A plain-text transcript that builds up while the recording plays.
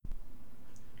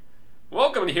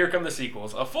Welcome to Here Come the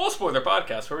Sequels, a full spoiler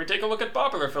podcast where we take a look at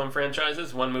popular film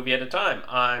franchises one movie at a time.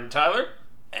 I'm Tyler.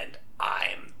 And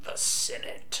I'm the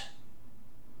Senate.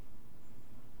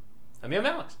 I'm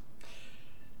Alex.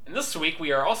 And this week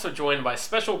we are also joined by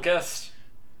special guest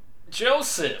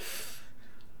Joseph.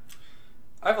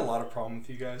 I have a lot of problem with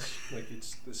you guys.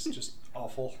 This is just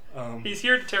awful. He's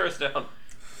here to tear us down.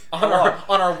 On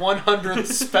our 100th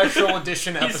special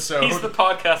edition episode. He's the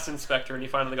podcast inspector, and he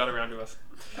finally got around to us.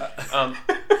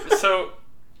 So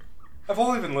I've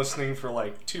only been listening for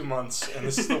like 2 months, and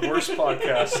this is the worst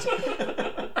podcast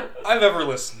I've ever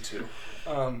listened to.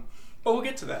 But we'll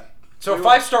get to that. So a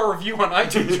 5-star review on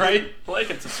iTunes, right? Like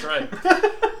and subscribe.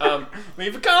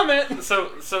 Leave a comment. So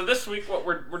this week what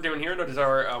we're doing here is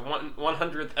our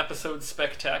 100th episode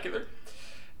spectacular.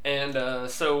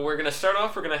 And so we're going to start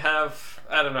off, we're going to have,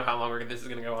 I don't know how long this is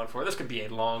going to go on for. This could be a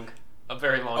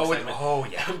very long segment. Oh,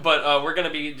 yeah. But we're going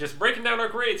to be just breaking down our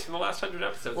grades from the last 100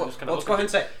 episodes. Well, let's go ahead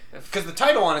and say, because the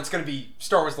title on it's going to be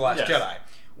Star Wars The Last Jedi.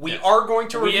 We Yes. are going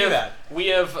to review that. We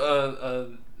have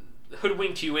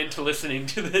hoodwinked you into listening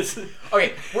to this.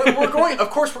 Okay, we're going.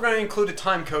 Of course, we're going to include a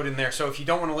time code in there. So if you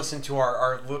don't want to listen to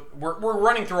we're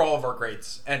running through all of our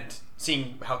grades and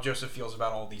seeing how Joseph feels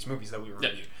about all these movies that we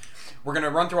reviewed. Yep. We're going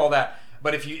to run through all that.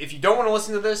 But if you don't want to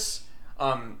listen to this,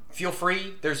 feel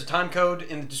free. There's a time code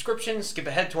in the description. Skip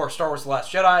ahead to our Star Wars: The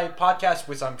Last Jedi podcast,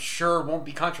 which I'm sure won't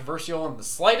be controversial in the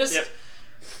slightest.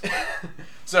 Yep.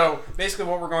 So basically,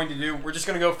 what we're going to do, we're just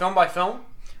going to go film by film.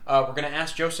 We're going to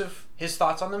ask Joseph his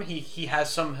thoughts on them. He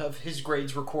has some of his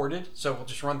grades recorded, so we'll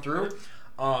just run through.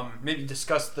 Maybe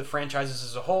discuss the franchises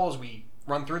as a whole as we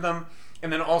run through them.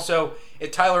 And then also,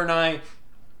 if Tyler and I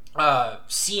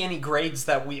see any grades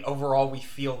that we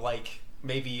feel like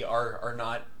maybe are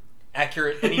not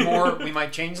accurate anymore, we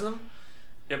might change them.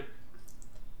 Yep.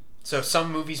 So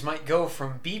some movies might go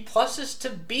from B pluses to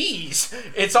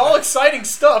Bs. It's all exciting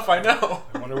stuff, I know.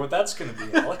 I wonder what that's going to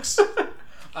be, Alex.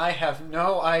 I have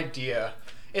no idea.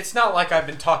 It's not like I've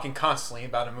been talking constantly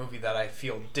about a movie that I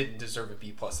feel didn't deserve a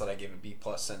B plus that I gave a B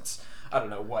plus since, I don't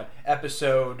know what,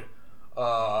 episode...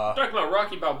 Talking about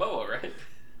Rocky Balboa, right?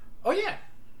 Oh, yeah.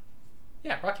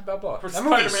 Yeah, Rocky Balboa. For That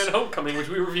Spider-Man movie's- Homecoming, which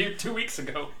we reviewed 2 weeks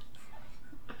ago.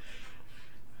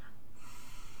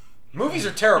 Movies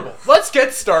are terrible. Let's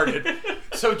get started.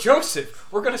 So, Joseph,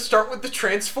 we're going to start with the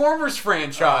Transformers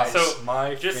franchise. So,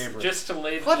 My just favorite. just to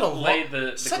lay what a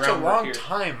the such a groundwork long here.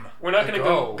 time. We're not going to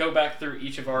ago. go back through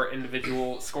each of our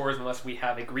individual scores unless we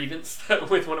have a grievance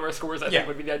with one of our scores. I think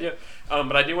would be the idea.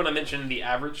 But I do want to mention the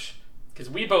average, because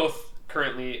we both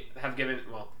currently have given,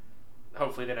 well,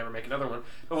 hopefully they never make another one,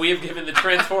 but we have given the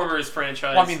Transformers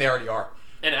franchise Well, I mean, they already are.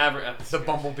 an average. The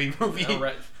Bumblebee movie.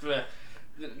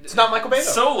 It's not Michael Bay, though.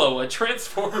 Solo, a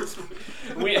Transformers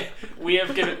movie. we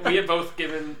have both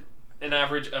given an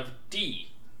average of D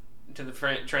to the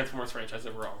Transformers franchise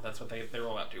overall. That's what they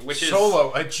roll out to. Which is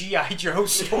Solo, a G.I. Joe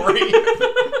story.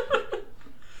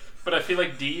 But I feel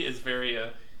like D is very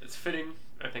it's fitting.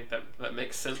 I think that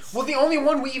makes sense. Well, the only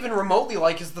one we even remotely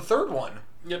like is the third one.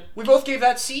 Yep. We both gave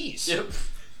that C's. Yep.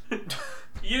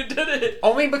 You did it.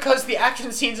 Only because the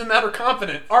action scenes in that are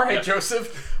competent. All right, Yeah.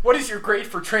 Joseph, what is your grade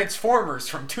for Transformers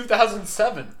from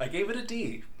 2007? I gave it a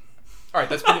D. All right,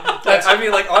 that's pretty. That's, I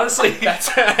mean, like, honestly, that's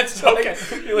okay. I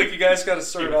feel like you guys got to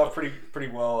start it off pretty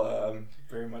well.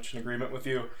 Very much in agreement with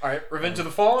you. All right, Revenge of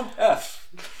the Fallen. F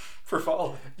for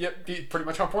Fallen. Yep, pretty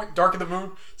much on point. Dark of the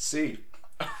Moon. C.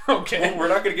 Okay. Well, we're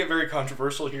not going to get very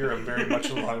controversial here. I'm very much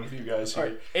in line with you guys All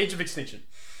here. right, Age of Extinction.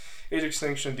 Age of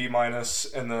Extinction, D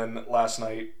minus, and then last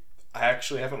night, I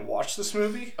actually haven't watched this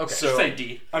movie. Okay. So Say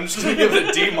D. I'm just going to give it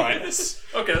a D minus.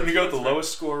 Okay. I'm going to go with the that's fair.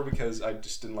 lowest score because I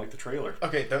just didn't like the trailer.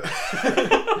 Okay.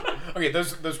 Okay,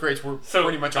 those grades were So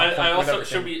pretty much on point I with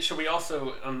also everything. should we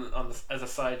also on this, as a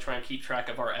side try and keep track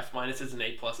of our F minuses and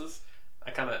A pluses?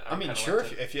 I mean, sure,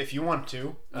 if you want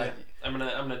to. Yeah, I'm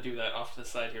gonna do that off to the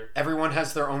side here. Everyone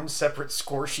has their own separate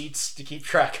score sheets to keep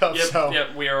track of. Yep, so.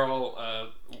 yep, we are all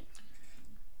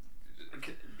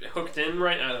hooked in,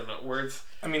 right? I don't know words.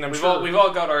 I mean, We've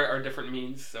all got our different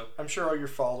means, so I'm sure all your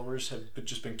followers have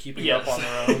just been keeping yes. up on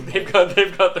their own.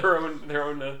 they've got their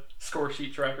own score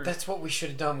sheet trackers. That's what we should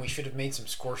have done. We should have made some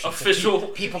score sheets. that Official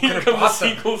people Here could have Come the bought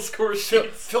them. Sequel score Fill,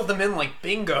 sheets. fill them in like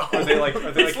bingo. Are they like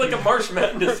It's like a March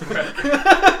Madness bracket.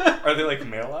 are they like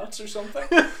mail outs or something?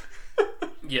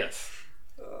 Yes.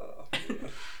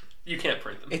 You can't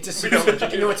print them. It's We don't let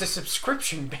you do that. it's a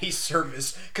subscription-based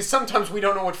service because sometimes we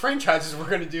don't know what franchises we're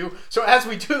going to do. So as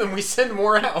we do them, we send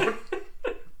more out.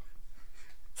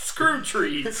 Screw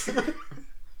trees.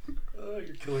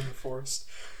 You're killing the forest.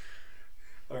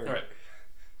 All right. All right.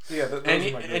 Yeah, those are my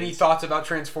Any grades. thoughts about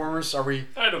Transformers? Are we?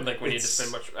 I don't think we need to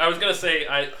spend much. I was gonna say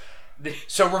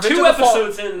So Revenge Two of the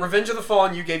episodes Fall, in- Revenge of the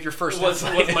Fallen, you gave your first was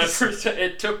F my minus. first.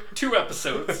 It took 2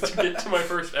 episodes to get to my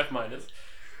first F minus.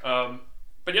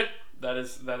 But yeah, that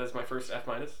is my first F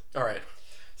minus. All right.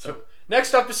 So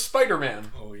next up is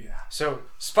Spider-Man. Oh yeah. So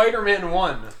Spider-Man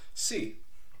 1. C.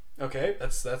 Okay,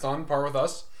 that's on par with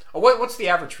us. Oh, what's the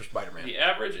average for Spider-Man? The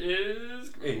average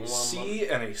is A C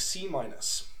and a C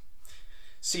minus.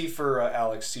 C for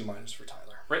Alex, C minus for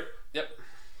Tyler. Right. Yep.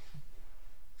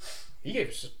 He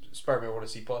gave Spider-Man 1 a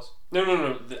C plus.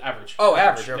 No. The average. Oh,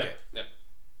 average. Okay. Yeah.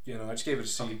 You know, I just gave it a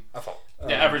C. I follow.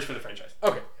 Yeah, average for the franchise.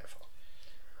 Okay. I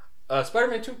follow.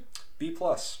 Spider-Man 2. B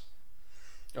plus.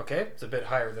 Okay, it's a bit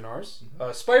higher than ours.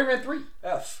 Spider-Man 3.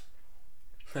 F.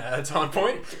 That's on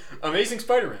point. Amazing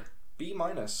Spider-Man. B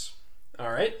minus. All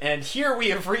right, and here we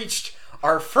have reached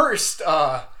our first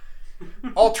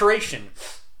alteration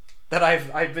that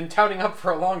I've been touting up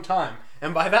for a long time,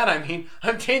 and by that I mean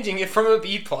I'm changing it from a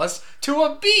B plus to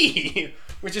a B,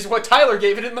 which is what Tyler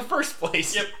gave it in the first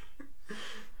place. Yep.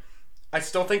 I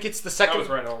still think it's the second. I was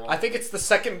right all along. I think it's the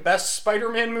second best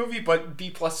Spider-Man movie, but B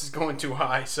plus is going too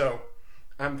high, so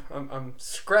I'm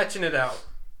scratching it out.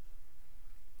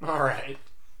 All right.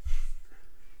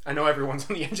 I know everyone's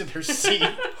on the edge of their seat.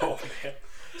 Oh man.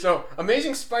 So,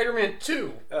 Amazing Spider-Man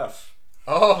 2. F.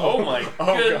 Oh my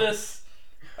God. goodness.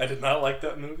 I did not like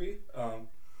that movie.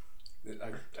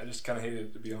 I just kind of hated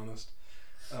it, to be honest.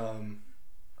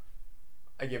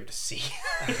 I give it a C.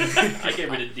 I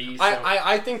gave it a D. So.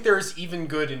 I think there's even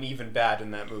good and even bad in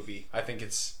that movie. I think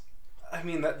it's... I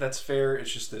mean, that's fair.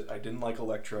 It's just that I didn't like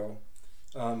Electro.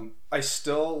 I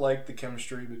still like the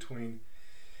chemistry between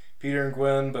Peter and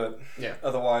Gwen, but Yeah.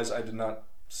 otherwise I did not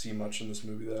see much in this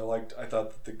movie that I liked. I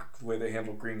thought that the way they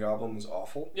handled Green Goblin was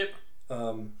awful. Yep.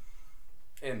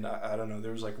 And I don't know,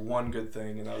 there was like one good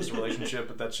thing, and that was the relationship,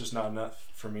 but that's just not enough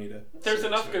for me to... There's say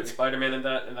enough it's good really- Spider-Man in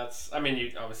that, and that's. I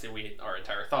mean, obviously, our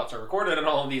entire thoughts are recorded in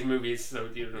all of these movies, so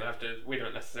you don't have to. We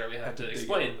don't necessarily have to dig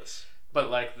explain. into this. But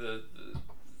like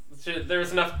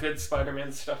there's enough good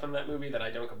Spider-Man stuff in that movie that I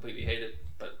don't completely hate it.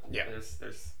 But Yeah. there's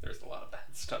a lot of bad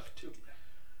stuff too.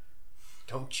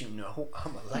 Don't you know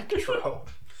I'm Electro?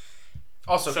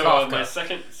 Also, So Kafka. my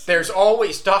second. There's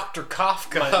always Dr.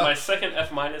 Kafka. My second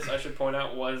F minus, I should point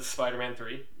out, was Spider-Man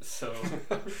 3. So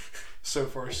So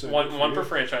far, so one good per for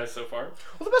franchise so far.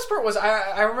 Well, the best part was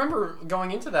I remember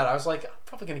going into that. I was like, I'm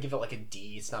probably gonna give it like a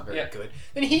D. It's not very Yeah. good.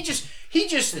 Then he just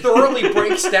thoroughly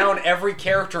breaks down every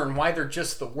character and why they're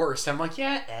just the worst. I'm like,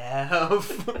 yeah,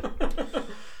 F.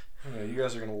 Yeah, you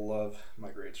guys are gonna love my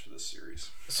grades for this series.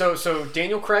 So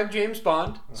Daniel Craig, James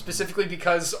Bond, specifically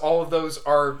because all of those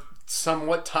are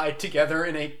somewhat tied together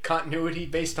in a continuity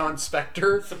based on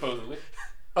Spectre, Supposedly,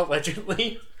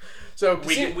 allegedly. So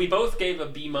we both gave a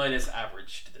B minus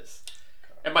average to this.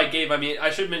 And by gave, I mean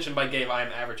I should mention by gave I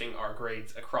am averaging our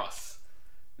grades across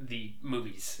the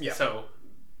movies. Yeah. So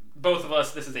both of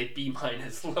us, this is a B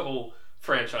minus level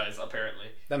franchise apparently.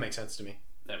 that makes sense to me.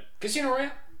 Yeah. Casino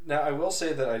Royale. Now, I will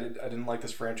say that I didn't like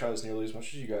this franchise nearly as much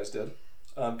as you guys did.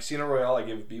 Casino Royale, I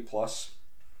gave a B plus.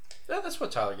 Yeah, that's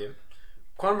what Tyler gave it.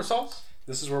 Quantum of Solace.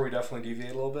 This is where we definitely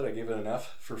deviate a little bit. I gave it an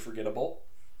F for forgettable.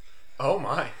 Oh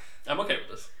my. I'm okay with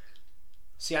this.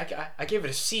 See, I gave it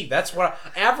a C. That's what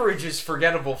average is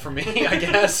forgettable for me, I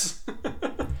guess.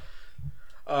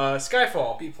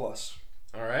 Skyfall. B plus.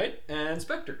 All right, and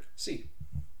Spectre. C.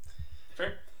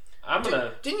 Fair. I'm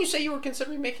gonna. Didn't you say you were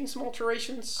considering making some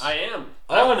alterations? I am.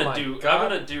 Oh I'm my gonna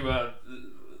God. do a.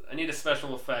 I need a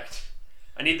special effect.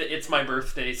 I need the "It's My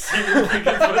Birthday" scene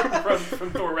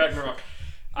from Thor Ragnarok.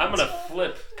 I'm gonna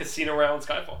flip Casino Royale and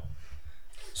Skyfall.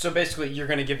 So basically, you're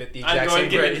going to give it the I'm exact going same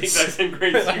to give it grades. the exact same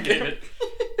grades you gave it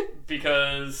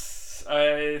because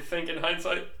I think in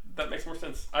hindsight that makes more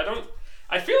sense.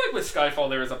 I feel like with Skyfall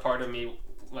there was a part of me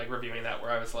like reviewing that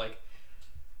where I was like,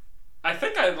 I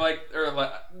think I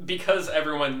because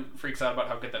everyone freaks out about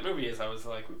how good that movie is. I was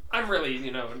like, I'm really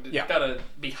gotta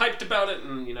be hyped about it,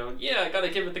 and I gotta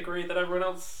give it the grade that everyone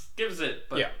else gives it.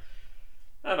 But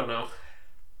I don't know.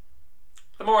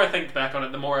 The more I think back on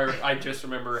it, the more I just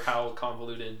remember how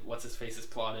convoluted what's his face's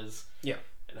plot is. Yeah,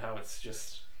 and how it's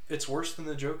just. It's worse than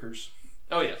the Joker's.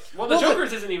 Oh yeah. Well, the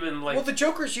Joker's isn't even like. Well, the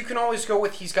Joker's you can always go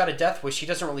with. He's got a death wish. He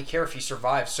doesn't really care if he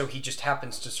survives, so he just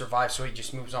happens to survive. So he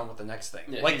just moves on with the next thing.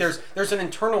 Yeah, like there's an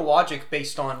internal logic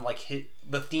based on like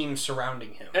the themes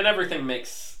surrounding him. And everything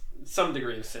makes some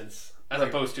degree of sense, as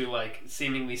opposed to like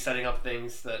seemingly setting up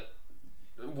things that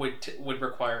would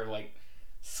require like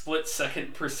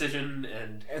split-second precision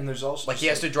and there's also like he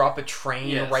has to drop a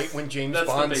train right when James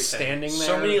Bond's standing there.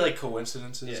 So many like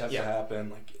coincidences have Yeah. to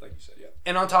happen, like you said,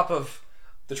 And on top of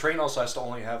the train also has to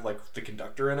only have like the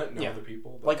conductor in it, no other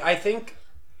people. But... Like I think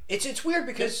it's weird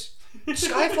because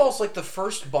Skyfall's like the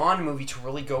first Bond movie to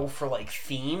really go for like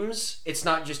themes. It's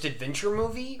not just adventure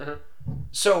movie.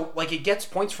 So like it gets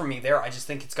points for me there. I just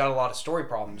think it's got a lot of story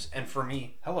problems. And for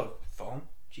me, hello phone,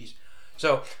 jeez.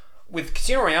 So with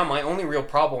Casino Royale, my only real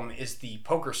problem is the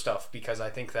poker stuff because I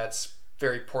think that's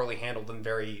very poorly handled and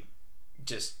very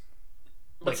just.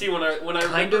 But see, when I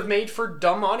kind of made for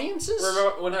dumb audiences.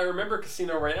 When I remember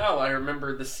Casino Royale, I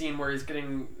remember the scene where he's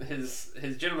getting his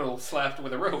genitals slapped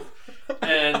with a rope,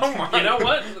 and you know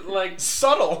what? Like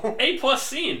subtle A+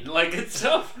 scene. Like it's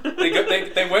tough.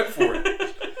 They went for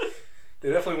it.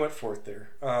 They definitely went for it there.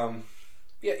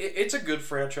 It's a good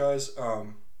franchise.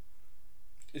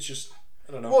 It's just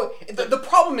I don't know. Well, the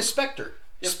problem is Spectre.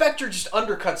 Yep. Spectre just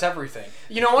undercuts everything.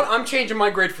 You know what? I'm changing my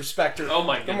grade for Spectre. Oh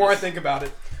my goodness. The more I think about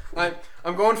it.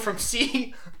 I'm going from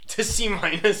C to C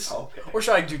minus. Okay. Or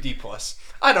should I do D plus?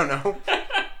 I don't know.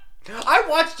 I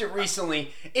watched it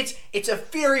recently. It's a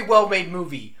very well made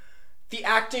movie. The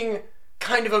acting,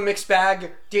 kind of a mixed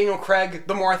bag. Daniel Craig,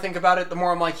 the more I think about it, the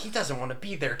more I'm like, he doesn't want to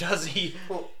be there, does he?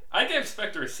 Well, I gave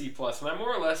Spectre a C+, and I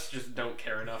more or less just don't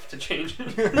care enough to change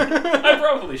it. I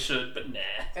probably should, but nah.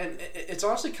 And it's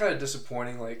honestly kind of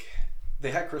disappointing, like... They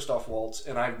had Christoph Waltz,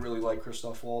 and I really like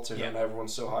Christoph Waltz, and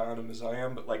everyone's so high on him as I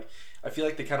am, but like I feel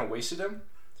like they kind of wasted him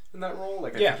in that role.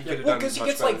 Like I think he could have done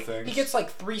much better things. He gets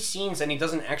like 3 scenes, and he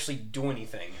doesn't actually do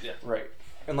anything. Yeah, right.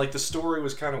 And like the story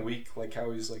was kind of weak, like how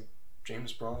he's like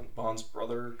James Bond's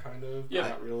brother, kind of. Yeah,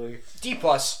 not really. D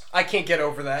plus. I can't get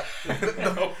over that.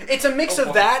 It's a mix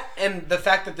of that and the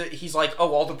fact that he's like,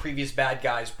 oh, all the previous bad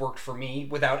guys worked for me,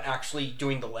 without actually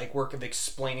doing the legwork of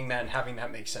explaining that and having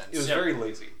that make sense. It was very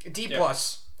lazy. D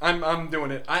plus. I'm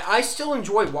doing it. I still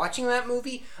enjoy watching that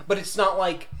movie, but it's not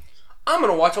like I'm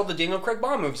gonna watch all the Daniel Craig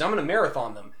Bond movies. I'm gonna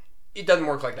marathon them. It doesn't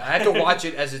work like that. I have to watch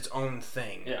it as its own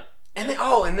thing. Yeah. And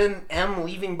then M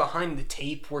leaving behind the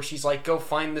tape where she's like, go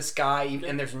find this guy,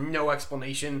 and there's no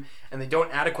explanation, and they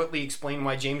don't adequately explain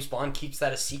why James Bond keeps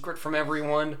that a secret from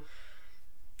everyone.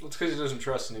 Well, it's because he doesn't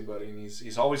trust anybody, and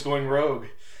he's always going rogue.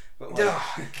 But like...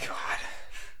 Oh,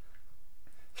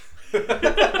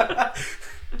 God.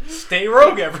 Stay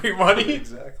rogue, everybody.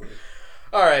 Exactly.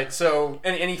 Alright, so,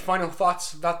 any final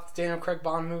thoughts about the Daniel Craig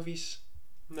Bond movies?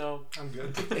 No. I'm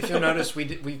good. If you'll notice, we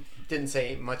didn't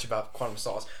say much about Quantum of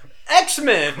Solace.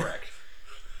 X-Men! Correct.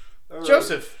 Right.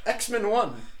 Joseph, X-Men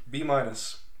 1. B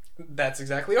minus. That's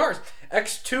exactly ours.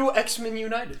 X2, X-Men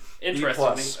United.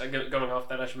 Interestingly, going off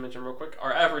that, I should mention real quick,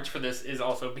 our average for this is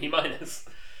also B minus.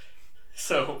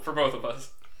 So, for both of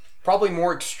us. Probably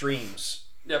more extremes.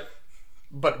 Yep.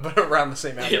 But around the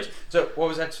same average. Yep. So, what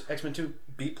was X-Men 2?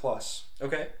 B plus.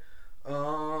 Okay.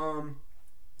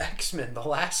 X-Men, The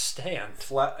Last Stand.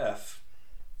 Flat F.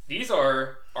 These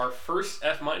are our first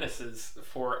F minuses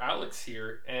for Alex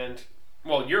here, and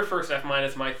well, your first F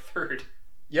minus, my third.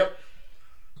 Yep.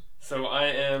 So I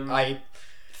am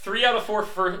 3 out of 4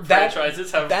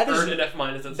 franchises have earned an F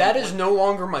minus. That is no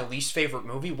longer my least favorite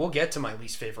movie. We'll get to my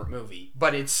least favorite movie,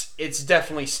 but it's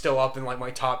definitely still up in like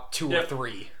my top 2 or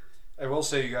 3. I will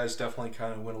say you guys definitely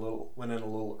kind of went in a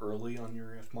little early on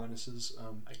your F minuses.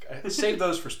 I saved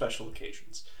those for special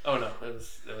occasions. Oh no, it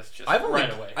was just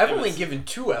right away. I've only given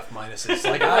 2 F minuses.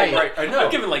 Like right, I know.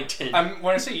 I've given like 10.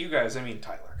 When I say you guys, I mean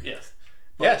Tyler. Yes.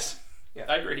 But, yes. Yeah.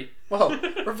 I agree. Well,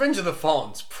 Revenge of the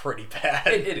Fallen's pretty bad.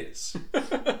 It is.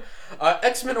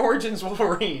 X-Men Origins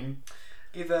Wolverine.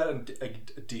 Gave that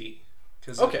a D.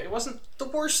 Because it wasn't the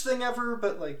worst thing ever,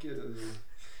 but like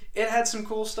it had some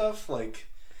cool stuff. Like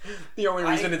the only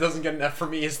reason it doesn't get an F for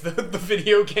me is the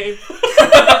video game.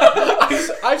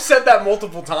 I've said that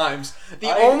multiple times.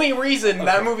 The only reason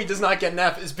that movie does not get an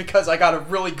F is because I got a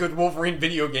really good Wolverine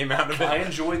video game out of it. I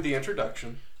enjoyed the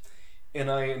introduction. And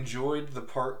I enjoyed the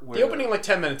part where... The opening, like,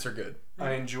 10 minutes are good.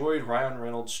 I enjoyed Ryan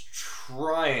Reynolds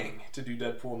trying to do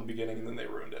Deadpool in the beginning, and then they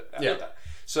ruined it after that.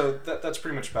 So that's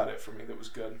pretty much about it for me. That was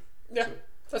good. Yeah,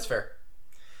 that's fair.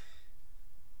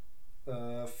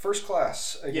 First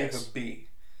Class, I gave a B.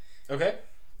 Okay.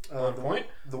 Point?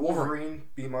 The Wolverine,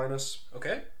 B minus.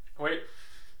 Okay. Wait.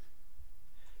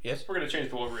 Yes? We're going to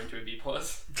change the Wolverine to a B+.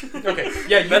 Okay.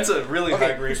 Yeah, that's a really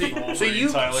high grade for Wolverine,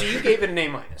 Tyler. So you gave it an A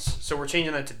minus. So we're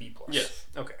changing that to B+. Yes.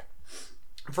 Okay.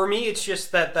 For me, it's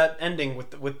just that ending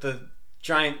with the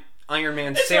giant Iron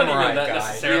Man it's samurai not even that guy.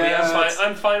 Necessarily. Yeah,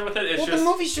 I'm fine with it. It's just the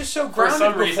movie's just so for grounded.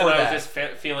 some reason, that. I was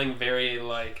just feeling very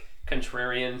like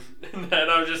contrarian, and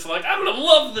I was just like, I'm gonna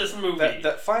love this movie.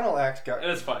 That final act got and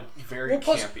it's fine. Very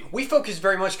campy. We focused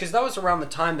very much because that was around the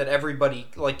time that everybody,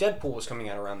 like Deadpool, was coming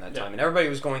out around that time, and everybody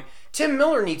was going, Tim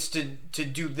Miller needs to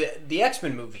do the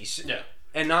X-Men movies,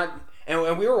 and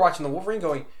And we were watching the Wolverine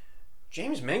going,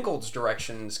 James Mangold's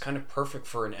direction is kind of perfect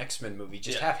for an X-Men movie.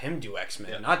 Just have him do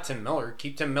X-Men, not Tim Miller.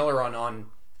 Keep Tim Miller on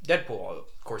Deadpool.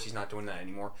 Of course, he's not doing that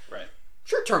anymore. Right.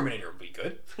 Sure, Terminator would be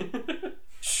good.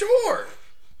 Sure.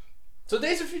 So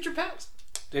Days of Future Past.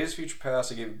 Days of Future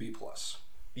Past, I gave it B+.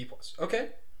 B+. Okay.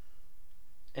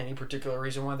 Any particular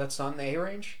reason why that's not in the A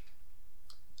range?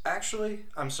 Actually,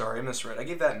 I'm sorry, I misread. I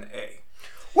gave that an A.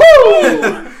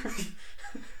 Woo!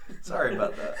 Sorry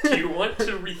about that. Do you want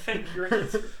to rethink your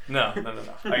answer? No.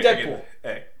 Deadpool.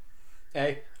 A.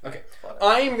 A? Okay.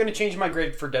 I am going to change my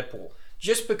grade for Deadpool.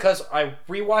 Just because I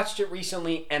rewatched it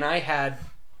recently and I had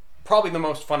probably the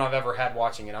most fun I've ever had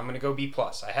watching it. I'm going to go B+.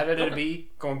 I had it at a B,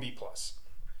 going B+.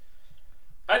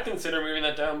 I'd consider moving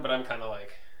that down, but I'm kind of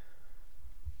like...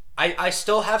 I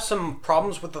still have some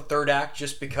problems with the third act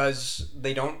just because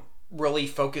they don't really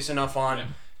focus enough on... Yeah.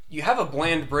 You have a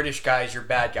bland British guy as your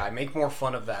bad guy. Make more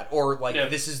fun of that. Or,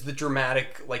 this is the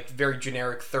dramatic, very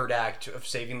generic third act of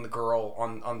saving the girl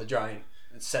on the giant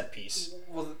set piece.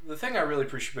 Well, the thing I really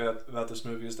appreciate about this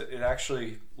movie is that it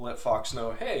actually let Fox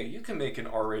know, hey, you can make an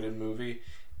R-rated movie,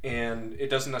 and it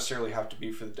doesn't necessarily have to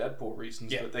be for the Deadpool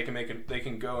reasons, but they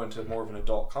can go into more of an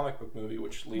adult comic book movie,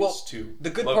 which leads to the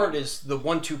good part is the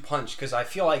 1-2 punch, because I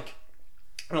feel like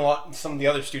some of the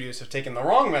other studios have taken the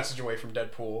wrong message away from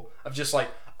Deadpool of just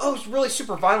it's really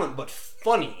super violent but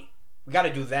funny. We got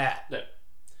to do that. Yeah.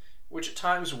 Which at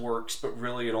times works, but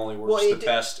really it only works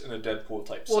best in a Deadpool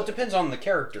type set. Well, it depends on the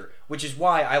character, which is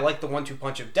why I like the 1-2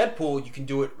 punch of Deadpool. You can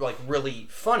do it really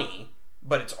funny,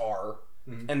 but it's R.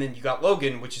 Mm-hmm. And then you got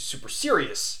Logan, which is super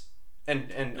serious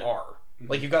and R.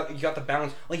 Mm-hmm. You got the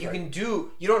balance. You can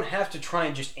do. You don't have to try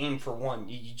and just aim for one.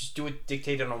 You just do it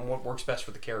dictated on what works best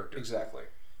for the character. Exactly.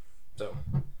 So.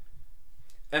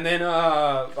 And then,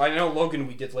 I know Logan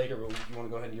we did later, but you want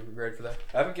to go ahead and give a grade for that?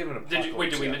 I haven't given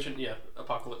Apocalypse. Did we mention? Yeah,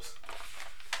 Apocalypse.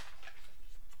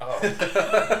 Oh.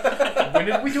 When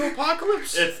did we do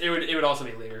Apocalypse? It would also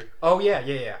be later. Oh,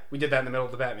 yeah. We did that in the middle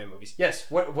of the Batman movies. Yes.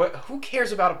 Who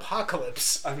cares about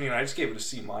Apocalypse? I mean, I just gave it a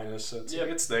C-, so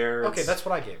it's there. Okay, that's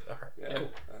what I gave it. All right. Yeah.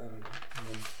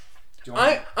 Cool.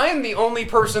 I am the only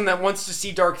person that wants to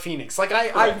see Dark Phoenix.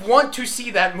 I want to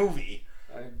see that movie.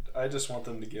 I just want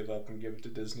them to give up and give it to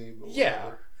Disney. But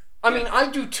yeah. I mean,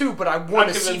 I do too, but I want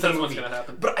to see the movie. What's gonna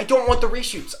happen. But I don't want the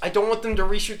reshoots. I don't want them to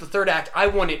reshoot the third act. I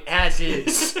want it as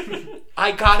is.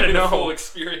 I gotta know. The full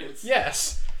experience.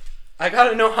 Yes. I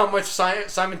gotta know how much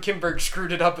Simon Kinberg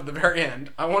screwed it up at the very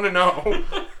end. I want to know.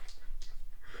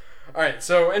 Alright,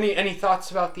 so any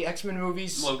thoughts about the X-Men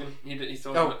movies? Logan. He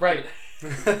still right.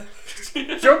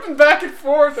 Jumping back and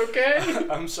forth, okay?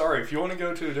 I'm sorry. If you want to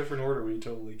go to a different order, we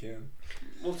totally can.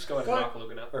 We'll just go ahead and knock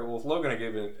Logan out. Alright, well, with Logan I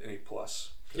gave it an A+.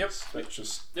 Yep. That's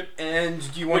just... Yep.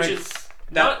 And do you want to...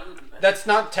 That's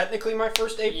not technically my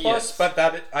first A+, but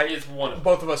that is one of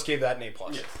both of us gave that an A+.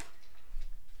 Yes.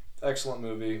 Excellent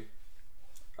movie.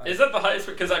 Is that the highest?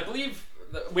 Because I believe...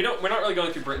 We're not really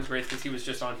going through Britton's grades because he was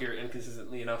just on here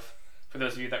inconsistently enough. For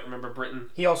those of you that remember Britton.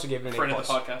 He also gave it an A+. Friend of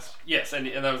the podcast. Yes, and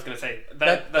I was going to say...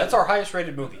 That's our highest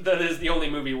rated movie. That is the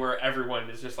only movie where everyone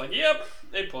is just yep,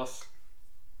 A+.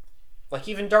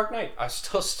 Even Dark Knight, I was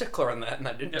still a stickler on that, and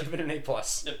I didn't give it an A+.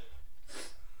 Yep.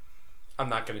 I'm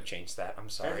not going to change that. I'm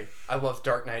sorry. I love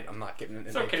Dark Knight. I'm not giving it an A+.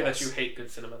 It's okay that you hate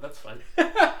good cinema. That's fine.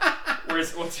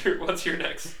 What's your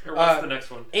next? Or what's the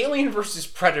next one? Alien vs.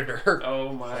 Predator.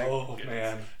 Oh my goodness.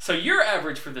 Man. So your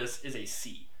average for this is a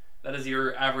C. That is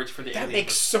your average for the Alien. That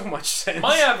makes so much sense.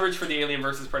 My average for the Alien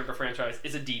vs. Predator franchise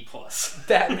is a D+.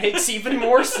 That makes even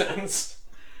more sense.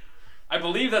 I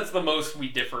believe that's the most we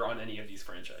differ on any of these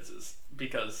franchises.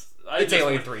 Because it's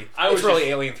Alien 3. It's really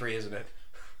Alien 3, isn't it?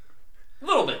 A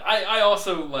little bit. I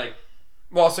also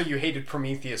Well, also you hated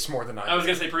Prometheus more than I did. I was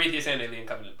gonna say Prometheus and Alien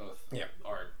Covenant both. Yeah.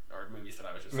 Are movies that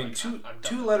I was just. I mean,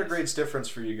 two letter grades difference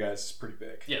for you guys is pretty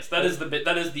big. Yes, that is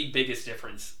the biggest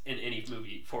difference in any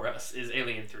movie for us is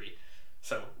Alien 3.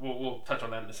 So we'll touch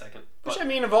on that in a second. Which I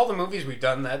mean, of all the movies we've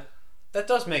done, that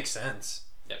does make sense.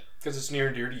 Yeah, because it's near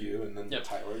and dear to you, and then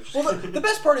Tyler. Well, the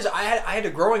best part is I had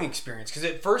a growing experience because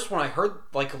at first when I heard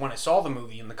when I saw the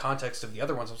movie in the context of the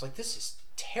other ones, I was like, this is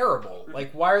terrible.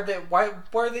 Why are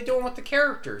they doing with the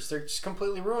characters? They're just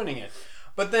completely ruining it.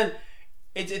 But then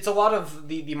it's a lot of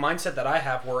the mindset that I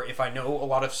have where if I know a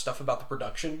lot of stuff about the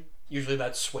production, usually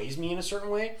that sways me in a certain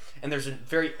way. And there's a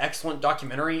very excellent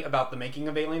documentary about the making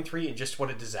of Alien 3 and just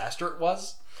what a disaster it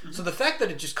was. Mm-hmm. So the fact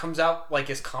that it just comes out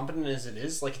as competent as it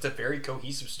is, it's a very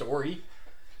cohesive story.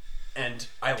 And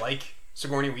I like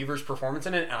Sigourney Weaver's performance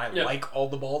in it, and I like all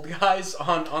the bald guys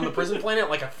on the prison planet.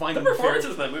 I find the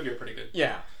performances in that movie are pretty good.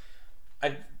 Yeah.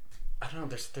 I don't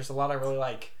know. There's a lot I really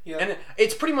like. Yeah. And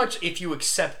it's pretty much if you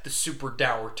accept the super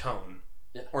dour tone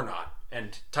or not.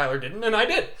 And Tyler didn't, and I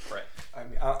did. Right. I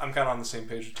mean, I'm kind of on the same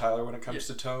page with Tyler when it comes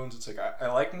to tones. It's like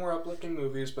I like more uplifting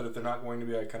movies, but if they're not going to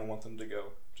be, I kind of want them to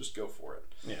just go for it.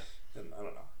 Yeah. And I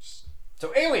don't know.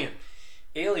 So Alien.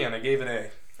 Alien, I gave it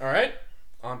A. All right.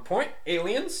 On point.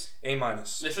 Aliens. A-.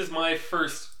 This is my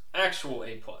first actual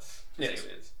A+. Yes.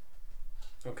 Aliens.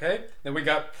 Okay. Then we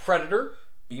got Predator.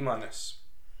 B-.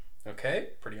 Okay.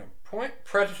 Pretty on point.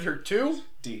 Predator 2.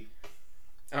 D.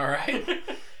 All right.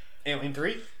 Alien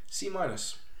 3. C-.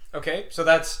 Okay. So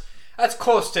that's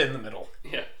close to in the middle.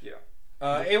 Yeah.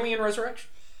 Yeah. Alien Resurrection.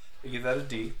 I give that a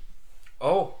D.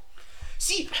 Oh.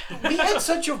 See, we had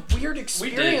such a weird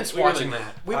experience watching really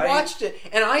that. We watched it,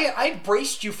 and I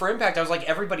braced you for impact. I was like,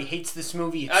 everybody hates this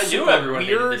movie. It's I knew super everyone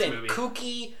hated weird this and movie.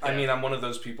 kooky. I mean, I'm one of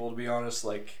those people, to be honest,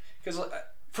 like, because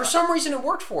For some reason, it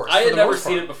worked for us. I for had the never most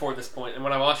seen part. it before this point, and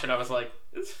when I watched it, I was like,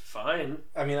 it's fine.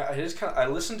 I mean, I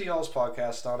listened to y'all's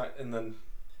podcast on it, and then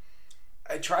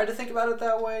I tried to think about it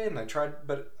that way, and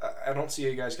but I don't see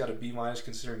you guys got a B-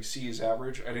 considering C is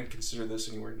average. I didn't consider this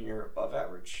anywhere near above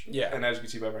average. Yeah. And as you can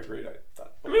see by my grade, I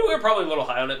thought. I mean, we were probably a little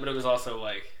high on it, but it was also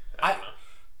like, I don't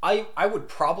know. I would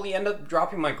probably end up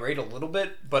dropping my grade a little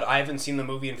bit, but I haven't seen the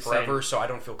movie in forever, so I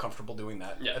don't feel comfortable doing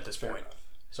that at this point. Enough.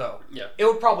 So Yeah. it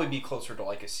would probably be closer to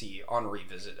like a C on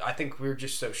revisit. I think we were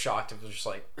just so shocked. It was just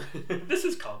like, This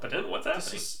is competent. What's happening?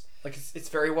 this is like it's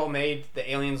very well made.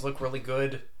 The aliens look really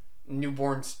good.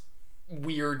 Newborn's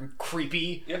weird and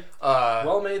creepy. Yeah. Well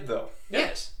Well made though.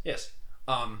 yes.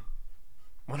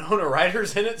 Winona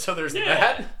Ryder's in it, so there's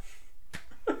Yeah.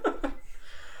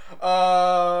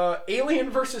 that. Alien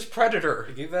versus Predator.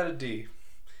 I gave that a D.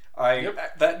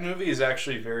 That movie is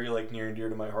actually very like near and dear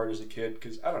to my heart as a kid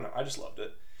because I don't know, I just loved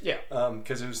it. Yeah.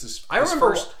 Because it was this. I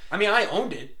remember. I mean, I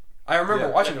owned it. I remember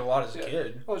watching it a lot as a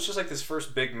kid. Well, it's just like this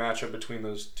first big matchup between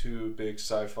those two big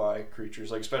sci-fi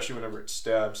creatures, like especially whenever it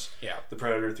stabs the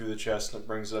predator through the chest and it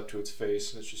brings it up to its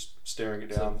face and it's just staring it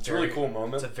down. It's a really cool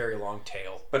moment. It's a very long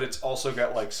tail. But it's also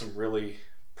got like some really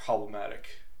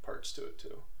problematic parts to it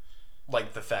too.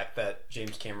 Like the fact that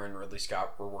James Cameron and Ridley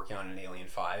Scott were working on an Alien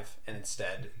 5, and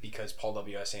instead, because Paul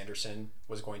W.S. Anderson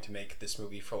was going to make this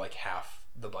movie for like half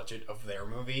the budget of their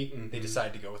movie, they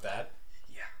decided to go with that.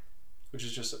 Which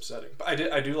is just upsetting. But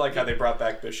I do like how they brought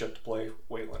back Bishop to play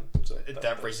Wayland. So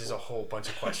that raises a whole bunch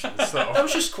of questions. So. That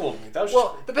was just cool to me.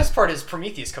 The best part is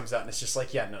Prometheus comes out and it's just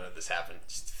like, yeah, none of this happened.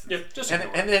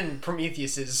 And then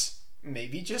Prometheus is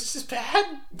maybe just as bad,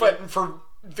 but for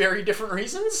very different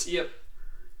reasons. Yep.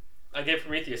 I gave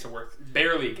Prometheus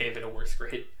barely gave it a worse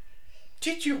grade.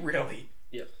 Did you really?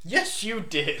 Yep. Yes, you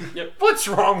did. Yep. What's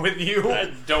wrong with you?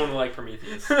 I don't like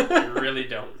Prometheus. I really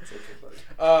don't. It's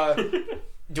okay, buddy.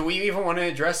 Do we even want to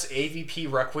address AVP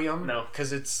Requiem? No.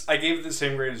 Because it's... I gave it the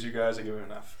same grade as you guys. I gave it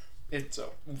an F.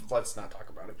 So let's not talk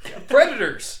about it. Yeah.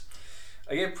 Predators.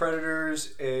 I gave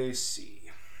Predators a C.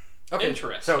 Okay.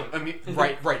 Interesting. So I mean,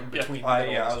 right in between.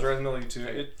 I was right in the middle of you two.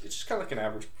 It's just kind of like an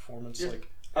average performance. Yeah. Like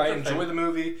I enjoy the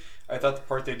movie. I thought the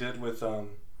part they did with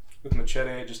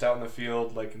Machete just out in the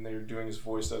field, like, and they were doing his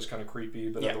voice, that was kind of creepy,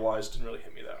 but otherwise didn't really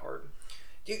hit me that hard.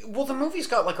 Well, the movie's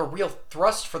got like a real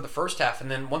thrust for the first half, and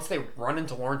then once they run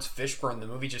into Lawrence Fishburne, the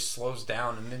movie just slows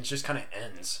down and then just kind of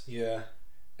ends. Yeah,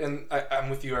 and I'm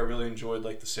with you. I really enjoyed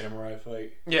like the samurai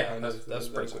fight. Yeah, that was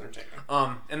pretty cool.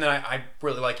 Entertaining. And then I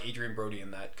really like Adrian Brody in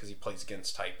that because he plays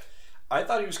against type. I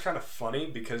thought he was kind of funny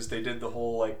because they did the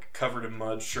whole like covered in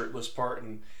mud, shirtless part,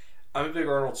 and I'm a big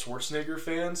Arnold Schwarzenegger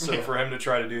fan, so for him to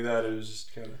try to do that, it was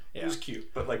just kind of it was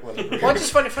cute, but like whatever. Well, it's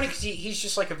just funny because he's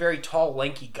just like a very tall,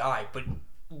 lanky guy, but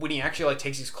when he actually like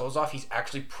takes his clothes off, he's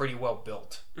actually pretty well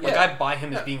built. Like I buy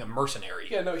him as being a mercenary.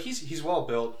 Yeah, no, he's well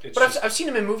built. But I've seen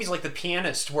him in movies like The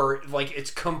Pianist, where like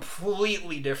it's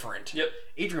completely different. Yep.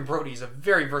 Adrian Brody is a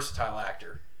very versatile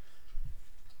actor.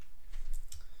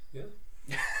 Yeah.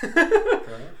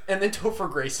 And then Topher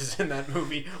Grace is in that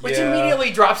movie, which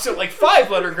immediately drops it like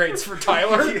 5-letter grades for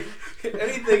Tyler.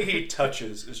 Anything he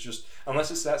touches is just,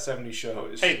 unless it's that 70s show,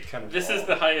 is kind of. This is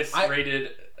the highest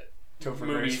rated Topher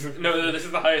movies. Grace. No, this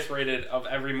is the highest rated of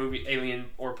every movie, Alien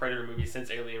or Predator movie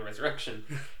since Alien Resurrection.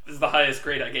 This is the highest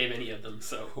grade I gave any of them.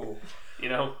 So, you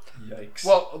know, yikes.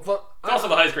 Well, it's also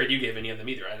the highest grade you gave any of them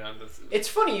either. I know. It's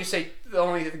funny you say the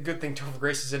only good thing Topher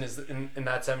Grace is in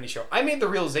that 70s show. I made the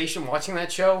realization watching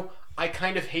that show, I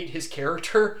kind of hate his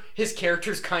character. His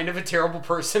character's kind of a terrible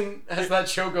person as that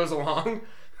show goes along.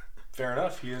 Fair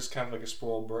enough. He is kind of like a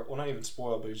spoiled brat. Well, not even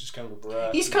spoiled, but he's just kind of a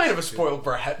brat. He's kind of a spoiled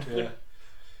brat. Yeah.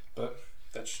 But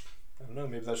that's, I don't know,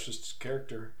 maybe that's just his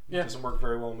character. It Yeah. doesn't work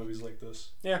very well in movies like this.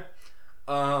 Yeah.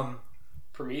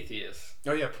 Prometheus.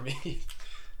 Oh yeah, Prometheus.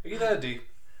 I give that a D.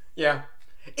 Yeah.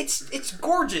 It's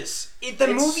gorgeous. The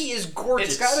movie is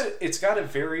gorgeous. It's got a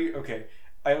very okay.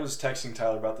 I was texting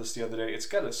Tyler about this the other day. It's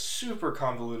got a super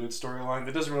convoluted storyline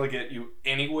that doesn't really get you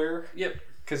anywhere. Yep.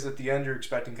 Because at the end you're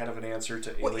expecting kind of an answer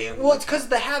to Alien. Well, it's because of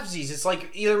the halvesies. It's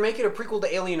like either make it a prequel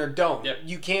to Alien or don't. Yep.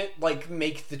 You can't like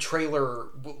make the trailer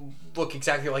look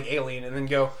exactly like Alien and then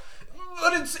go,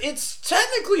 but it's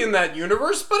technically in that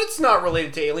universe, but it's not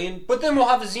related to Alien. But then we'll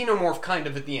have a xenomorph kind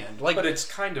of at the end. But it's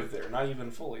kind of there, not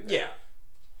even fully there. Yeah.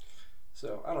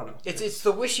 So, I don't know. It's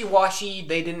the wishy-washy,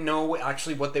 they didn't know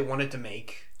actually what they wanted to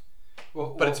make.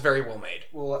 But it's very well made.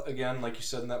 Well, again, like you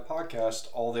said in that podcast,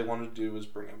 all they wanted to do was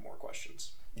bring in more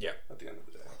questions. Yeah. At the end of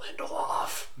the day.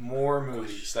 Lindelof. More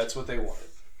movies. That's what they wanted.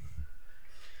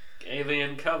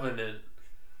 Alien Covenant.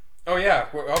 Oh, yeah.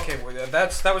 Okay,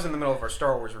 that was in the middle of our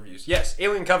Star Wars reviews. Yes,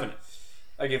 Alien Covenant.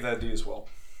 I gave that a D as well.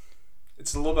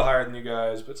 It's a little bit higher than you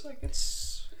guys, but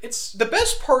it's the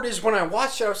best part is when I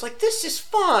watched it, I was like, this is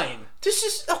fine. This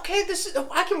is okay.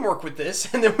 I can work with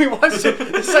this. And then we watched it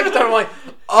the second time. I'm like,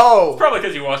 oh. It's probably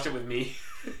because you watched it with me.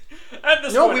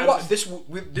 This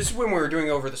is when we were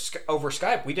doing over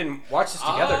Skype. We didn't watch this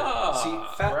together.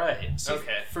 Right.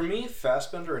 Okay. For me,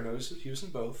 Fassbender, I know he was in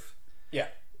both. Yeah.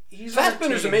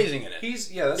 Fassbender's amazing in it.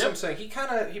 That's what I'm saying.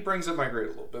 He brings up my grade a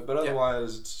little bit, but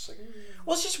otherwise it's just like.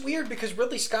 Well, it's just weird because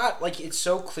Ridley Scott, like, it's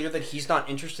so clear that he's not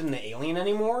interested in the alien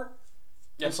anymore.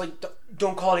 Yep. It's like,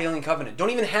 don't call it Alien Covenant.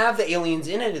 Don't even have the aliens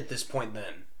in it at this point.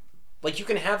 Then, like, you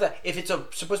can have that if it's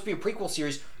supposed to be a prequel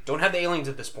series. Don't have the aliens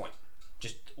at this point.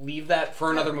 Just leave that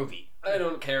for another movie. I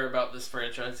don't care about this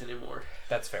franchise anymore.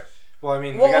 That's fair. Well, I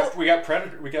mean, we got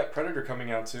Predator. We got Predator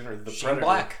coming out soon, or the Shane Predator.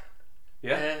 Black.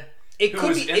 Yeah, it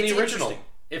could be in the original.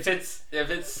 If it's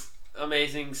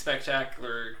amazing,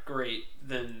 spectacular, great,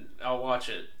 then I'll watch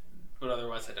it. But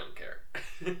otherwise, I don't care.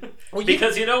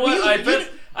 Because you know what? I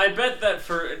bet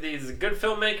that he's a good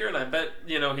filmmaker, and I bet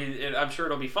I'm sure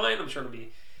it'll be fine. I'm sure it'll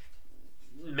be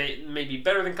maybe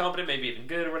better than competent, maybe even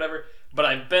good or whatever. But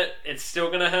I bet it's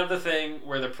still gonna have the thing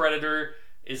where the Predator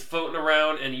is floating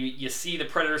around, and you see the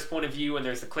Predator's point of view, and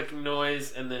there's the clicking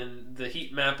noise, and then the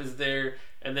heat map is there,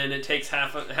 and then it takes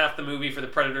half the movie for the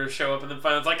Predator to show up, and then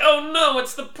finally it's like, oh no,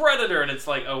 it's the Predator, and it's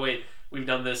like, oh wait, we've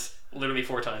done this literally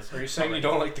 4 times. Are you saying you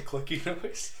don't like the clicky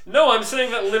noise? No, I'm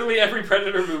saying that literally every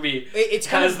Predator movie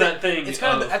has that thing. It's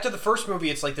kind of after the first movie,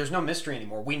 it's like there's no mystery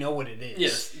anymore. We know what it is.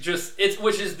 Yes,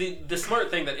 which is the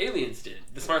smart thing that Aliens did.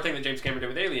 The smart thing that James Cameron did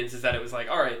with Aliens is that it was like,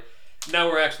 all right, now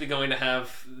we're actually going to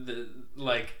have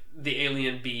the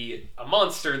alien be a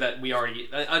monster that we already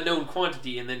a known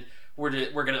quantity, and then we're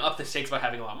going to up the stakes by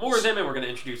having a lot more of them, and we're going to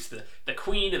introduce the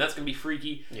queen, and that's going to be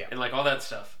freaky, and like all that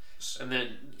stuff. And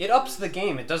then it ups the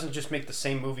game. It doesn't just make the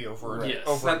same movie over again.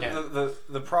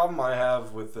 The problem I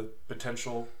have with the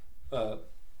potential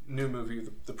new movie,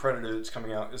 the Predator that's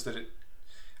coming out, is that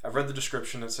I've read the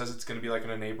description. It says it's going to be like in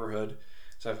a neighborhood.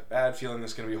 So I have a bad feeling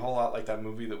it's going to be a whole lot like that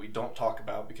movie that we don't talk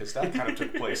about, because that kind of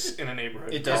took place in a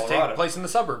neighborhood. It does take place in the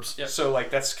suburbs. Yep. So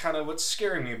that's kind of what's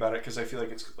scaring me about it, because I feel like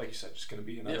it's, like you said, just going to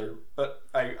be another. Yep. But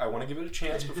I want to give it a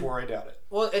chance before I doubt it.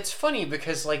 Well, it's funny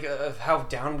because of how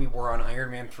down we were on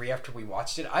Iron Man 3 after we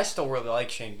watched it. I still really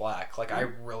like Shane Black. Like, I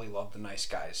really love The Nice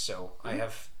Guys, so I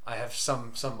have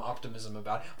some optimism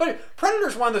about it. But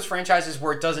Predator's one of those franchises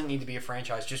where it doesn't need to be a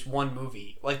franchise, just one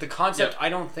movie. Like, the concept I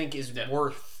don't think is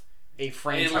worth a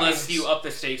franchise. Unless you up the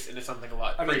stakes into something a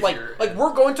lot crazier. Like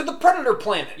we're going to the Predator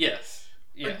planet. Yes.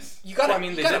 You got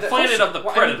they did the planet of the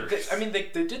Predators.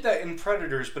 They did that in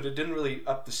Predators, but it didn't really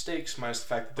up the stakes, minus the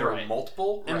fact that there were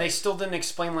multiple. And they still didn't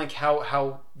explain like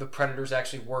how the Predators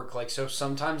actually work. Like, so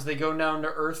sometimes they go down to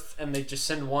Earth and they just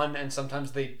send one, and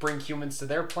sometimes they bring humans to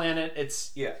their planet.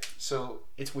 So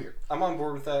it's weird. I'm on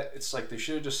board with that. It's like they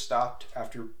should have just stopped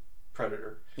after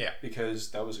Predator. Yeah.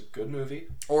 Because that was a good movie.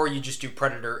 Or you just do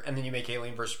Predator and then you make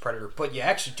Alien vs. Predator, but you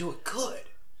actually do it good.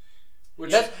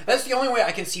 That's the only way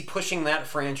I can see pushing that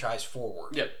franchise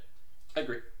forward. Yep. I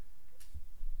agree.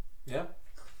 Yeah.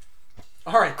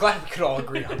 All right, glad we could all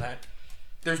agree on that.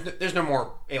 There's no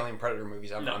more Alien Predator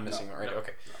movies I'm missing, right? No.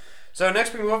 Okay. So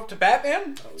next we move up to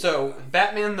Batman.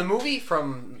 Batman the movie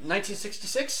from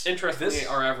 1966. Interestingly,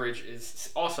 our average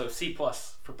is also C+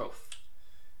 for both.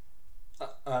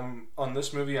 On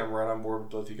this movie, I'm right on board with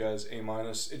both you guys.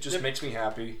 A-. It just makes me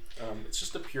happy. It's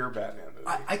just a pure Batman movie.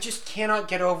 I just cannot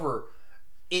get over.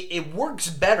 It works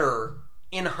better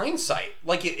in hindsight.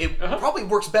 Like it probably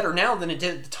works better now than it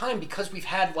did at the time, because we've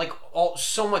had like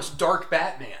so much dark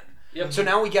Batman. Yep. So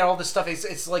now we get all this stuff.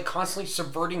 It's like constantly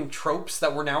subverting tropes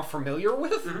that we're now familiar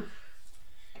with. Mm-hmm.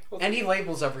 And he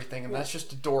labels everything, and that's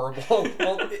just adorable.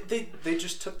 Well, they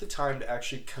just took the time to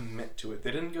actually commit to it.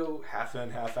 They didn't go half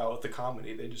in, half out with the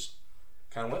comedy. They just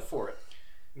kind of went for it.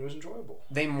 It was enjoyable.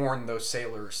 They mourn those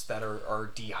sailors that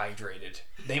are dehydrated.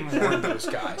 They mourn those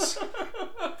guys.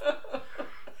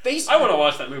 I want to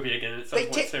watch that movie again at some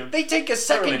point soon. They take a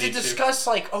second to discuss,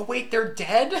 like, oh wait, they're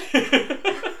dead?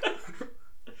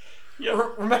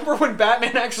 Yep. Remember when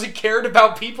Batman actually cared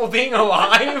about people being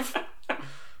alive?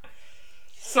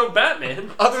 So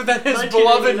Batman... Other than his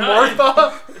beloved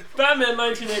Martha? Batman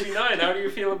 1989, how do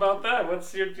you feel about that?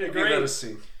 What's your grade? I'll give that a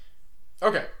C.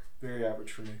 Okay. Very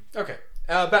average for me. Okay.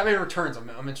 Batman Returns, I'm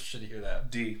interested to hear that.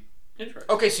 D.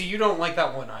 Interesting. Okay, so you don't like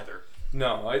that one either.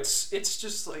 No, it's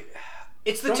just like...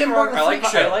 It's the Tim Burton freak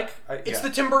show. It's the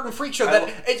Tim Burton freak show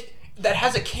that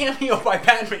has a cameo by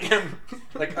Batman.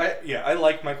 I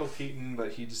like Michael Keaton,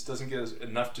 but he just doesn't get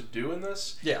enough to do in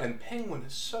this. Yeah. And Penguin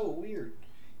is so weird.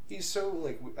 He's so,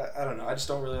 like, I don't know. I just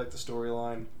don't really like the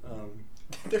storyline.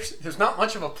 There's not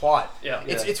much of a plot. Yeah.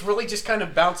 It's really just kind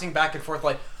of bouncing back and forth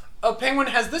like, oh, Penguin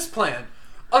has this plan.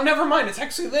 Oh, never mind. It's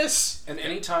actually this. And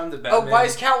anytime that Batman... Oh, why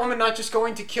is Catwoman not just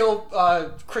going to kill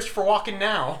Christopher Walken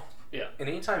now? Yeah. And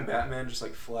anytime Batman just,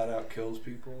 like, flat out kills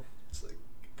people, it's, like,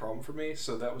 a problem for me.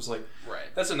 So that was, like... Right.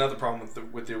 That's another problem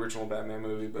with the original Batman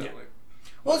movie, but, like...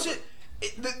 Well,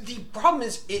 the problem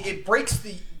is it breaks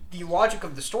the logic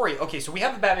of the story. Okay, so we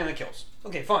have a Batman that kills.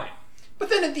 Okay, fine. But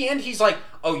then at the end, he's like,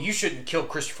 oh, you shouldn't kill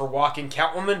Christopher Walken,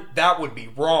 Catwoman. That would be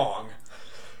wrong.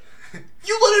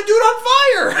 You lit a dude on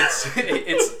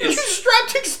fire! You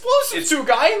strapped explosives to a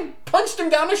guy and punched him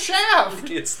down a shaft!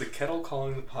 It's the kettle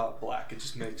calling the pot black. It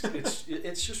just makes...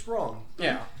 It's just wrong.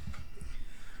 Yeah.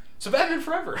 So Batman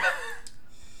Forever.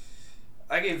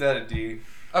 I gave that a D.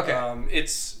 Okay.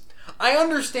 I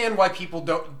understand why people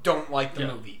don't like the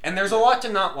movie. And there's a lot to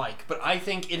not like, but I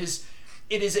think it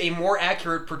is a more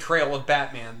accurate portrayal of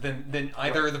Batman than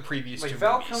either of the previous two movies.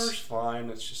 Val Kilmer's fine.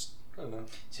 It's just... I don't know.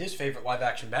 It's his favorite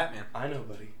live-action Batman. I know,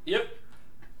 buddy. Yep.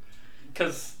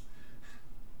 Because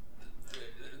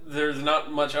there's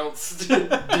not much else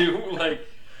to do. Like,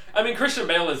 I mean, Christian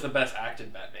Bale is the best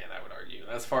acted Batman, I would argue,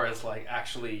 as far as, like,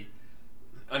 actually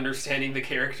understanding the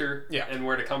character and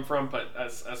where to come from. But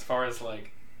as far as,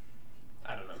 like,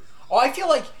 I don't know. Oh, I feel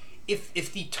like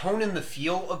if the tone and the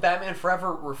feel of Batman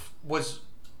Forever was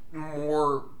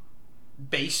more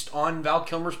based on Val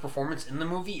Kilmer's performance in the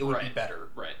movie, it would be better.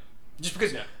 Right. Just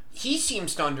because he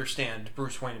seems to understand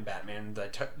Bruce Wayne and Batman.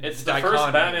 It's the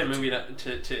first Batman movie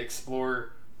to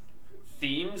explore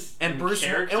themes and Bruce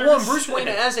Wayne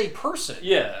as a person.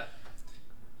 Yeah.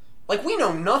 Like, we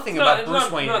know nothing about Bruce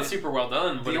Wayne. Not super well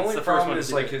done, but the it's only the problem first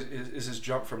is like his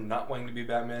jump from not wanting to be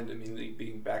Batman to immediately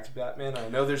being back to Batman. I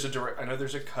know there's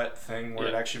a cut thing where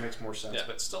it actually makes more sense,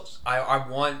 but still. I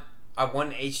want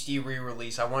an HD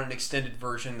re-release. I want an extended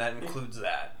version that includes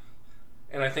that.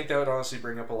 And I think that would honestly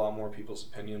bring up a lot more people's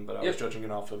opinion, but I was judging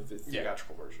it off of the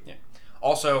theatrical version. Yeah.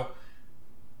 Also,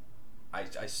 I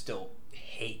still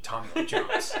hate Tommy Lee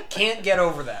Jones. Can't get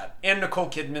over that. And Nicole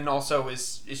Kidman also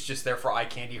is just there for eye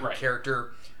candy. Her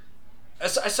character, a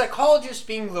psychologist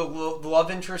being the love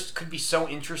interest could be so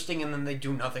interesting, and then they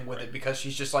do nothing with it because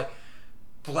she's just like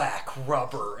black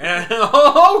rubber. And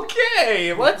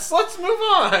okay, let's move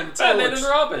on. Batman and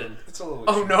Robin. It's a little.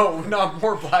 Oh no, not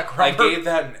more black rubber. I gave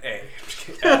that an A.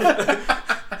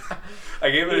 I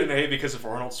gave it an A because of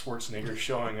Arnold Schwarzenegger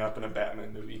showing up in a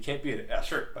Batman movie. You can't be an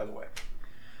F, by the way.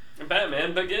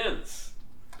 Batman Begins.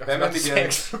 Batman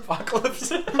Begins. Apocalypse.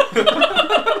 Because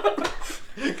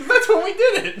that's when we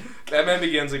did it. Batman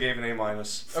Begins, I gave an A-.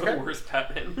 It's the worst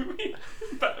Batman movie.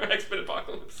 Batman X-Men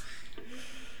Apocalypse.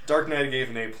 Dark Knight I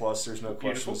gave an A+. There's no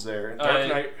questions there. Dark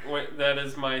Knight. Wait, that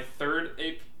is my third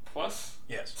A+.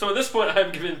 Yes. So at this point,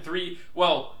 I've given 3.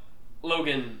 Well,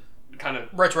 Logan kind of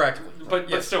retroactive,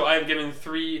 but still, I have given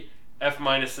 3 F-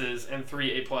 and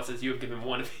 3 A+. You have given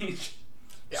 1 of each.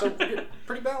 Yeah. So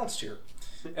pretty balanced here.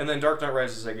 And then Dark Knight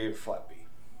Rises, I gave a flat B.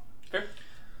 Fair.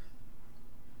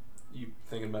 You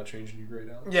thinking about changing your grade,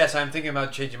 Alex? Yes, I'm thinking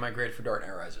about changing my grade for Dark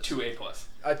Knight Rises. 2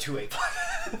 A+. 2 A+.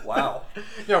 Wow.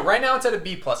 No, right now it's at a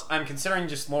B+. I'm considering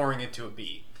just lowering it to a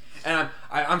B. And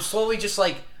I'm slowly just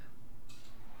like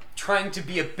trying to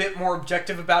be a bit more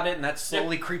objective about it, and that's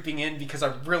slowly creeping in because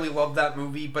I really love that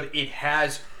movie, but it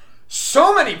has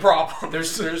so many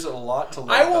problems. There's a lot to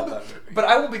love about that movie. But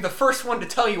I will be the first one to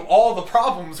tell you all the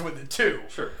problems with it too.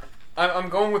 Sure. I'm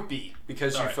going with B.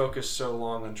 Because you focused so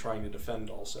long on trying to defend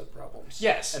all said problems.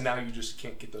 Yes. And now you just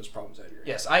can't get those problems out of your head.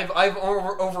 Yes, I've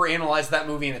overanalyzed that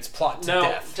movie and its plot to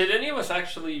death. Did any of us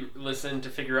actually listen to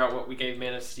figure out what we gave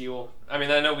Man of Steel? I mean,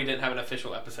 I know we didn't have an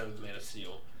official episode of Man of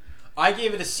Steel. I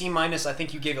gave it a C-. I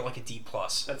think you gave it like a D+.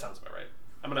 That sounds about right.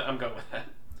 I'm going with that.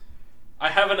 I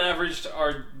haven't averaged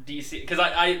our DC because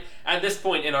I at this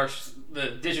point in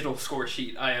the digital score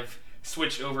sheet I have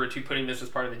switched over to putting this as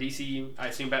part of the DCU. I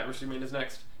assume Batman vs Superman is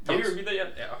next. Have you reviewed that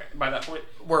yet? Yeah. Okay. By that point,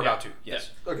 we're about to.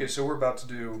 Yes. Yeah. Okay, so we're about to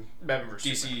do Batman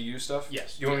vs DCU stuff.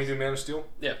 Yes. You want me to do Man of Steel?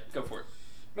 Yeah. Go for it.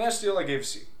 Man of Steel, I gave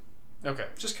C. Okay.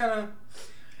 Just kind of.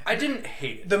 I didn't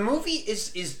hate it. The movie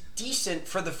is decent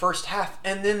for the first half,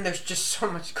 and then there's just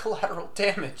so much collateral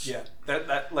damage. Yeah.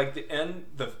 That like the end,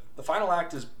 the final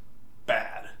act is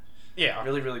bad. Yeah.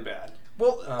 Really, really bad.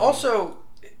 Well, also,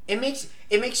 it makes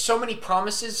so many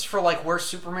promises for like where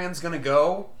Superman's gonna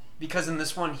go, because in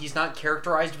this one he's not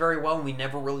characterized very well, and we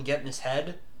never really get in his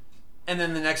head. And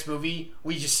then the next movie,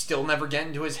 we just still never get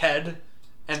into his head,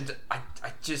 and I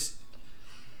just.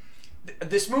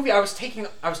 This movie, I was taking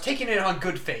it on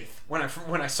good faith when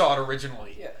I saw it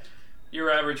originally. Yeah. Your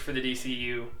average for the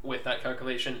DCU with that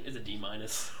calculation is a D-.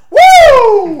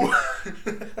 Woo!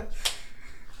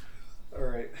 All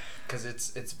right. Because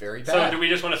it's very bad. So do we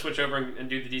just want to switch over and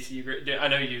do the DCU grade? I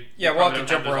know you. Yeah, we'll have to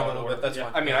jump around a little bit. That's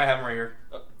fine. I mean, I have them right here.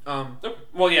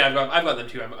 Well, yeah, I've got them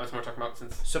too. I was more talking about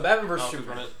since. So Batman vs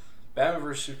Superman. Batman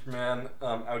vs Superman.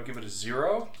 I would give it a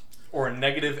 0 or a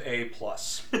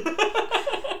 -A+.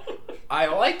 I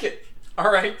like it.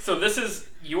 All right. So this is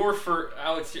your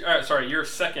your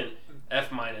second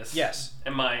F-. Yes.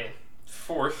 And my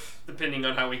fourth, depending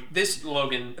on how we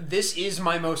Logan. This is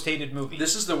my most hated movie.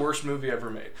 This is the worst movie ever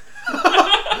made.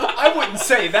 I wouldn't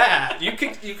say that. You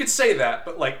could say that,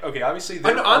 but like, okay, obviously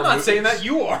I'm not saying that.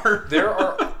 You are.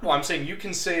 Well, I'm saying you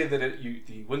can say that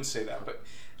you wouldn't say that, but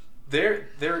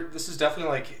this is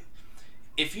definitely like,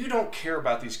 if you don't care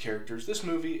about these characters, this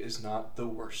movie is not the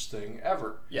worst thing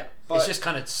ever. Yeah, but it's just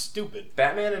kind of stupid.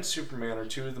 Batman and Superman are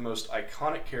two of the most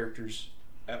iconic characters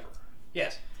ever.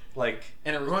 Yes.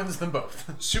 And it ruins them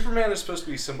both. Superman is supposed to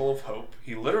be a symbol of hope.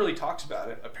 He literally talks about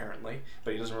it, apparently,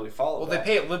 but he doesn't really follow Well, they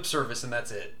pay it lip service, and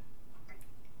that's it.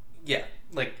 Yeah,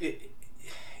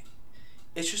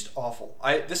 it's just awful.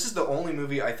 This is the only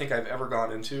movie I think I've ever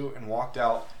gone into and walked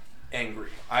out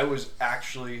angry. I was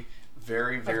actually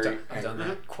very, very angry. I've done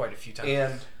that quite a few times.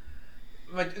 And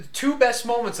my two best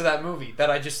moments of that movie that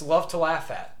I just love to laugh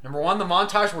at. Number one, the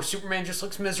montage where Superman just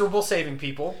looks miserable saving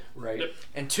people. Right. Yep.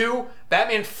 And two,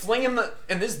 Batman flinging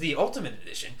and this is the Ultimate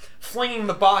Edition, flinging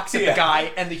the box at the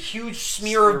guy, and the huge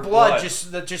smear of blood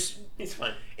just he's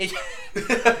fine.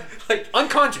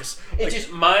 Unconscious. There's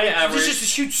just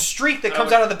this huge streak that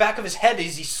comes out of the back of his head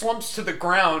as he slumps to the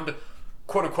ground,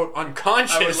 quote unquote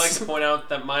unconscious. I would like to point out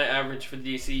that my average for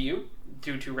the DCU,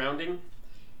 due to rounding,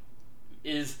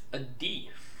 is a D.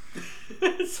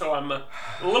 So I'm a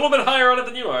little bit higher on it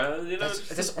than you are.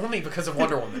 That's only because of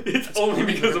Wonder Woman. It's only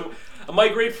because of my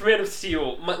grade for Man of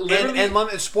Steel.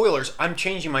 And spoilers, I'm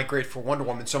changing my grade for Wonder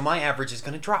Woman, so my average is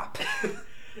going to drop.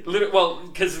 Well,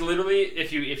 because literally,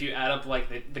 if you add up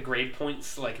like the grade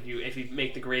points, like if you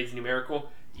make the grades numerical,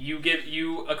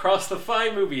 you across the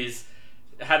 5 movies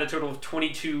had a total of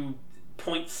 22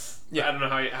 points. Yeah. I don't know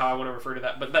how I want to refer to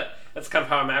that, but that's kind of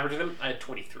how I'm averaging them. I had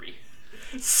 23.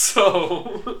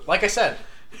 So, like I said,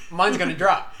 mine's gonna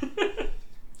drop.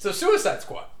 So Suicide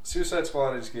Squad. Suicide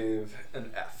Squad, I just gave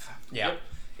an F. Yeah. Yep.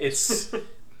 It's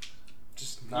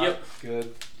just not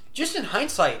good. Just in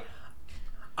hindsight,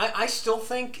 I still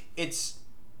think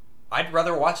I'd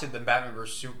rather watch it than Batman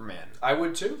vs Superman. I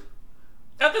would too.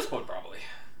 At this point, probably.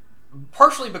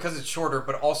 Partially because it's shorter,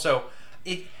 but also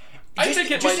in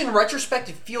retrospect,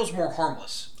 it feels more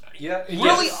harmless. Yeah.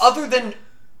 Really, other than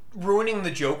ruining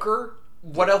the Joker,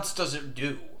 what else does it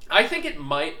do? I think it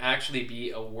might actually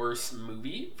be a worse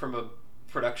movie from a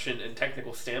production and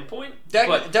technical standpoint.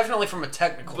 Definitely from a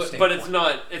technical standpoint. But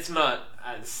it's not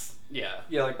as yeah.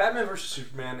 Yeah, like Batman vs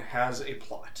Superman has a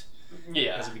plot.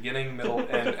 Yeah. Has a beginning, middle,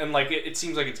 and like it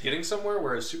seems like it's getting somewhere,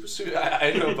 whereas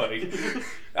I know, buddy.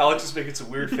 Alex is making some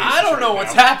weird faces. I don't know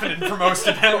what's happening for most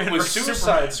of Batman with vs Suicide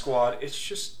Superman. Squad, it's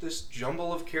just this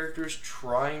jumble of characters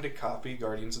trying to copy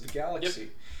Guardians of the Galaxy. Yep.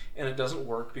 And it doesn't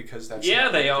work because that's... Yeah,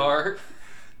 they are.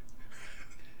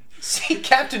 See,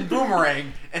 Captain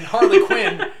Boomerang and Harley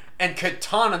Quinn and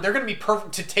Katana, they're going to be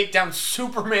perfect to take down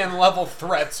Superman-level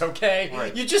threats, okay?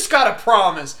 Right. You just got to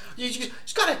promise. You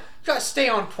just got to stay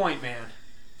on point, man.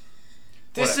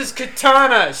 This is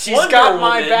Katana. She's Wonder got Woman.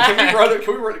 my back.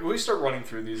 Can we start running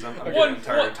through these? I'm getting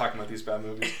tired of talking about these bad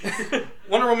movies.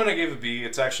 Wonder Woman, I gave a B.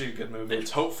 It's actually a good movie.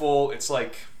 It's hopeful. It's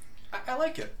like... I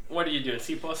like it. What are you doing?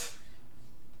 C+?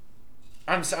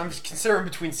 I'm considering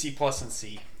between C+ and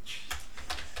C.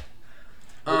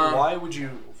 Why would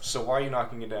you... So why are you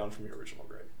knocking it down from your original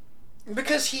grade?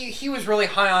 Because he was really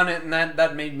high on it, and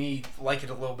that made me like it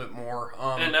a little bit more.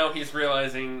 And now he's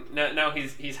realizing now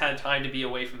he's had time to be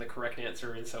away from the correct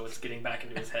answer, and so it's getting back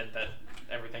into his head that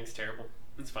everything's terrible.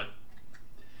 It's fine.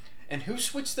 And who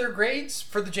switched their grades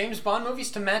for the James Bond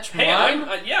movies to match mine?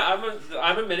 Hey,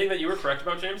 I'm admitting that you were correct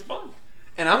about James Bond.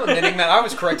 And I'm admitting that I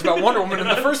was correct about Wonder Woman in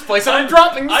the first place, and I'm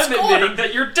dropping the score. I'm admitting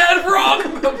that you're dead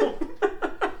wrong.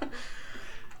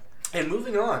 And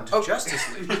moving on to Justice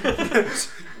League.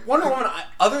 Wonder Woman,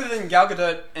 other than Gal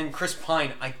Gadot and Chris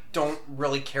Pine, I don't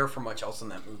really care for much else in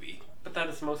that movie. But that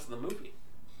is most of the movie.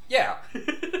 Yeah.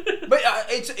 But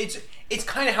it's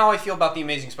kind of how I feel about The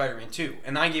Amazing Spider-Man 2,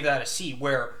 and I gave that a C,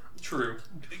 where... True.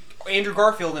 Andrew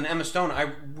Garfield and Emma Stone,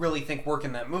 I really think work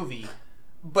in that movie,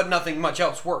 but nothing much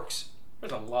else works.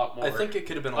 There's a lot more. I think it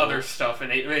could have been other stuff in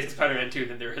Amazing Spider-Man 2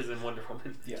 than there is in Wonder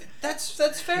Woman. Yeah,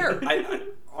 that's fair. I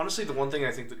honestly, the one thing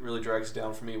I think that really drags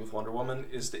down for me with Wonder Woman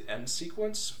is the end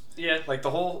sequence. Yeah, like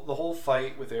the whole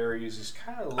fight with Ares is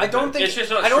kind of. I don't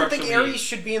think Ares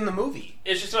should be in the movie.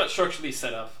 It's just not structurally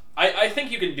set up. I think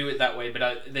you can do it that way,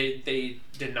 but they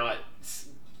did not.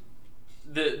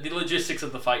 The logistics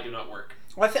of the fight do not work.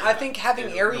 Well, I think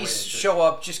having Ares show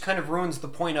up just kind of ruins the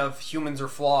point of humans are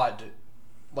flawed.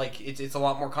 Like it's a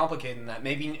lot more complicated than that.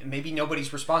 Maybe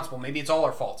nobody's responsible. Maybe it's all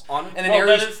our fault. And then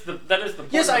Ares, that is the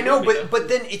point. Yes, I know, but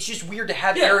then it's just weird to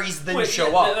have Ares then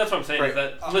show up. That's what I'm saying. Right. Is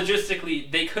that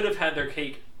logistically they could have had their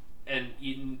cake and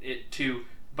eaten it too,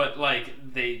 but like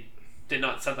they did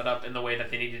not set that up in the way that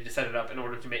they needed to set it up in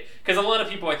order to make. Because a lot of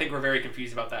people I think were very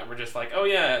confused about that. We're just like, oh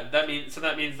yeah, that means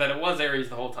that it was Ares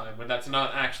the whole time, when that's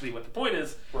not actually what the point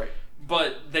is. Right.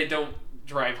 But they don't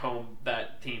drive home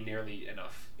that theme nearly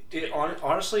enough.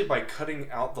 Honestly, by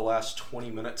cutting out the last 20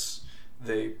 minutes,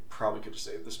 they probably could have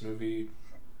saved this movie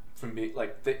from being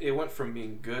it went from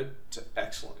being good to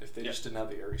excellent if they just didn't have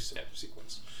the Ares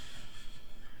sequence.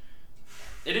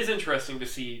 It is interesting to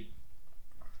see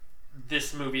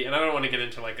this movie, and I don't want to get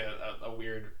into like a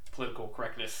weird political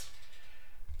correctness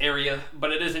area,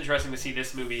 but it is interesting to see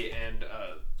this movie and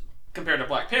compared to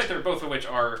Black Panther, both of which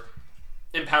are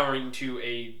empowering to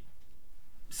a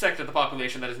sect of the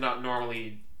population that is not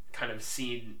normally kind of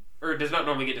seen, or does not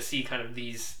normally get to see kind of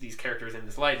these characters in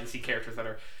this light, and see characters that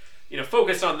are,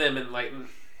 focused on them, and like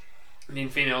being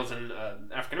females and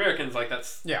African Americans, like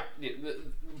that's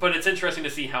But it's interesting to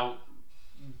see how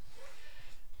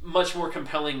much more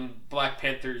compelling Black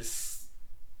Panther's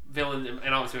villain,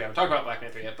 and obviously we haven't talked about Black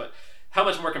Panther yet, but how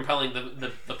much more compelling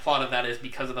the plot of that is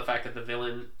because of the fact that the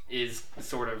villain is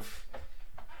sort of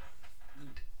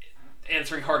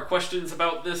answering hard questions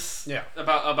about this. Yeah.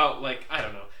 About like, I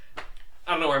don't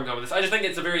know where I'm going with this. I just think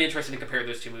it's very interesting to compare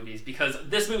those two movies, because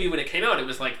this movie, when it came out, it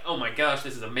was like, oh my gosh,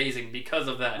 this is amazing because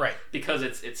of that. Right. Because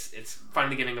it's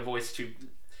finally giving a voice to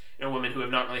women who have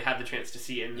not really had the chance to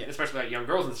see, and especially like young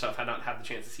girls and stuff, had not had the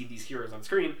chance to see these heroes on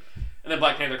screen. And then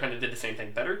Black Panther kind of did the same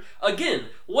thing better. Again,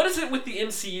 what is it with the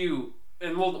MCU?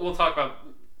 And we'll talk about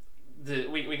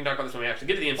we can talk about this when we actually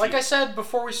get to the MCU. Like I said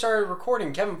before we started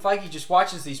recording, Kevin Feige just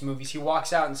watches these movies. He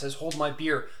walks out and says, "Hold my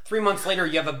beer." 3 months later,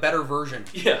 you have a better version.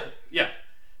 Yeah.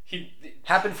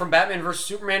 Happened from Batman vs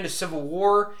Superman to Civil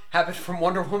War. Happened from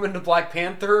Wonder Woman to Black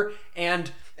Panther,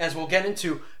 and as we'll get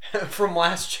into, from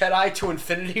Last Jedi to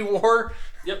Infinity War.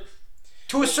 Yep.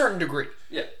 To a certain degree.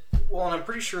 Yeah. Well, and I'm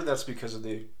pretty sure that's because of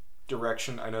the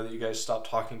direction. I know that you guys stopped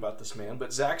talking about this man,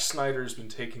 but Zack Snyder's been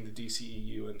taking the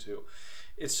DCEU into.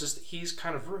 It's just, he's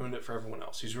kind of ruined it for everyone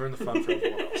else. He's ruined the fun for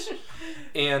everyone else.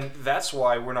 And that's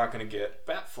why we're not going to get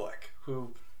Batfleck,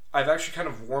 who I've actually kind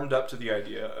of warmed up to the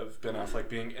idea of Ben Affleck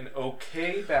being an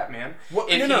okay Batman. What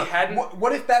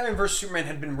if Batman vs. Superman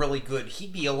had been really good?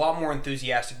 He'd be a lot more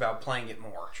enthusiastic about playing it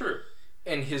more. True.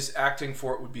 And his acting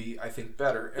for it would be, I think,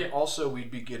 better. And also,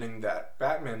 we'd be getting that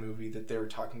Batman movie that they were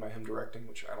talking about him directing,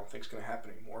 which I don't think is going to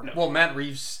happen anymore. No. Well, Matt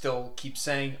Reeves still keeps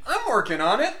saying, "I'm working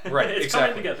on it." Right, it's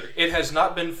exactly. coming together. It has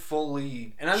not been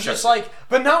fully... And I'm just like,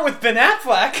 but not with Ben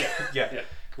Affleck. Yeah.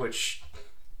 Which...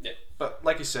 Yeah. But,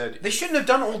 like you said... They shouldn't have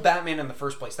done old Batman in the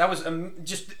first place. That was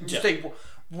just a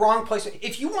wrong place.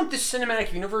 If you want this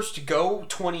cinematic universe to go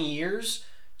 20 years...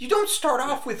 You don't start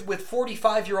off with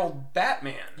 45-year-old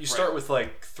Batman. You start with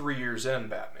like 3 years in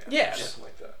Batman. Yes. Something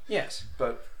like that. Yes.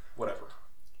 But whatever.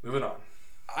 Moving on.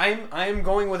 I'm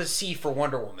going with a C for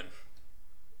Wonder Woman.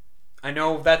 I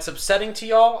know that's upsetting to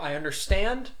y'all. I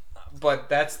understand, but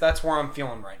that's where I'm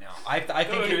feeling right now. I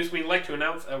think we'd like to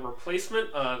announce a replacement.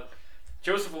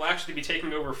 Joseph will actually be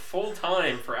taking over full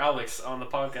time for Alex on the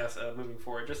podcast moving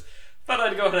forward. Just thought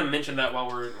I'd go ahead and mention that while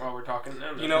we're talking.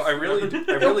 I really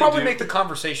it'll probably make the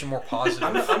conversation more positive.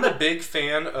 I'm a big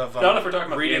fan of not if we're talking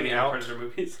about reading out Predator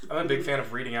movies. I'm a big fan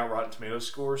of reading out Rotten Tomatoes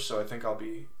scores, so I think I'll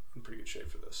be in pretty good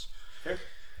shape for this. Fair.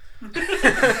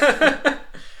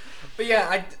 But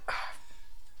yeah,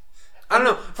 I don't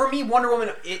know. For me, Wonder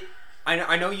Woman,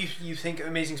 I know you think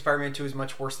Amazing Spider-Man 2 is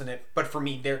much worse than it, but for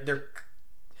me, they're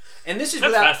and this is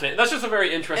fascinating. That's just a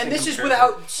very interesting. And this is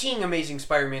without seeing Amazing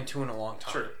Spider-Man 2 in a long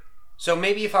time. Sure. So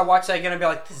maybe if I watch that again, I'd be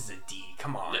like, this is a D.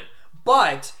 Come on. Yeah.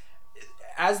 But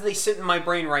as they sit in my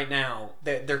brain right now,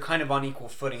 they're kind of on equal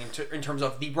footing in terms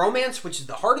of the romance, which is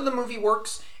the heart of the movie,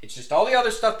 works. It's just all the other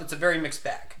stuff that's a very mixed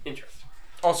bag. Interesting.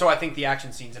 Also, I think the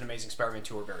action scenes in Amazing Spider-Man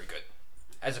 2 are very good,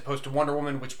 as opposed to Wonder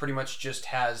Woman, which pretty much just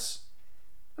has.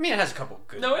 I mean, it has a couple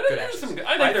good. No, it has some good.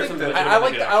 I think there's some good.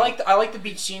 I like the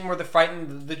beach scene where they're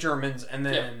fighting the Germans, and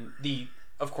then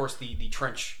of course the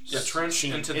trench. The trench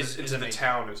into the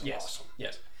town is awesome.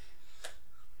 Yes.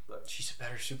 But she's a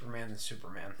better Superman than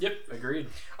Superman. Yep, agreed.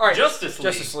 All right,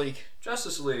 Justice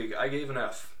League. I gave an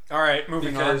F. All right,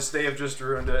 moving on. Because they have just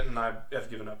ruined it, and I have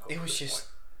given up hope. It was just.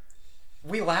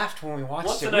 We laughed when we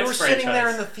watched it. We were sitting there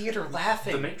in the theater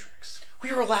laughing. The Matrix.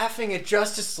 We were laughing at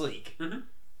Justice League.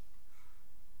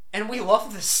 And we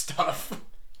love this stuff.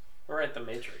 We're at The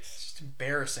Matrix. It's just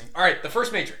embarrassing. All right, the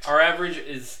first Matrix. Our average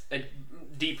is a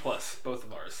D+. Both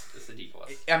of ours is a D+.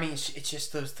 I mean, it's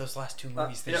just those last two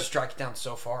movies. They just strike it down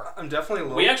so far. I'm definitely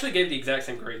low. We actually gave the exact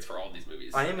same grades for all of these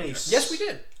movies. Yes, we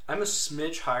did. I'm a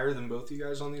smidge higher than both you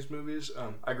guys on these movies.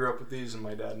 I grew up with these, and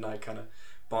my dad and I kind of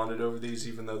bonded over these,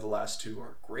 even though the last two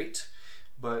aren't great.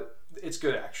 But it's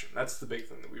good action. That's the big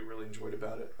thing that we really enjoyed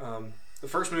about it. The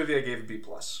first movie I gave a B+.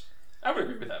 I would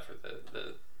agree with that for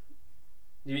the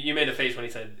you made a face when he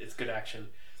said it's good action.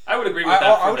 I would agree with that.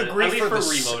 I would agree at least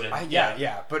for Reloaded.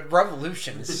 Yeah, but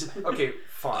Revolutions. Okay,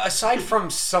 fine. Aside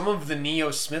from some of the Neo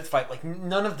Smith fight, like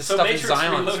none of the stuff in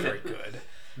Xylon is very good.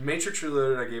 Matrix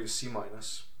Reloaded, I gave a C-.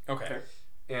 Okay.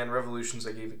 And Revolutions,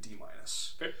 I gave a D-.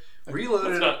 Okay.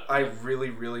 Reloaded, I really,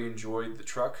 really enjoyed the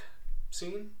truck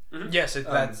scene. Yes,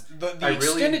 that's the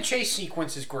extended chase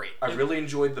sequence is great. I really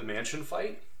enjoyed the mansion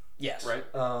fight. Yes. Right.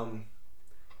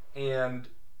 And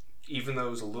even though it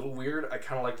was a little weird, I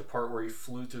kind of liked the part where he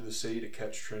flew through the city to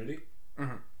catch Trinity.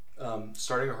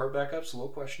 Starting a heart backup's a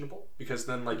little questionable because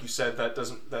then, like you said,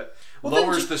 that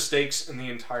lowers the stakes in the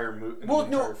entire movie.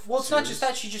 It's not just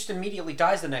that. She just immediately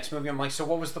dies the next movie. I'm like, so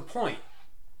what was the point?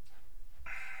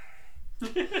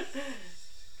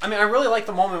 I mean, I really like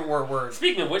the moment where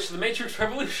speaking of which, the Matrix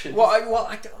Revolution. I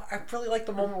really like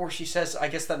the moment where she says, "I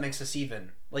guess that makes us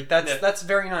even." Like that's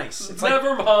very nice. It's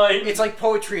Never mind. It's like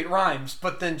poetry; it rhymes.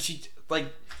 But then she I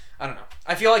don't know.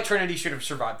 I feel like Trinity should have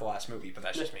survived the last movie, but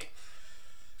that's just me.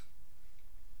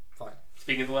 Fine.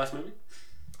 Speaking of the last movie,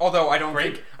 although I don't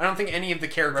think any of the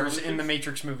characters in the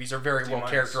Matrix movies are very well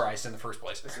characterized in the first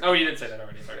place. Oh, you did say that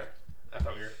already. Okay. I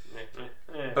thought we were.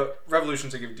 But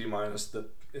Revolutions, I give D-.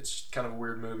 It's kind of a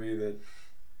weird movie that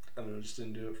I don't know, just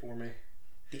didn't do it for me.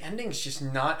 The ending's just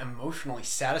not emotionally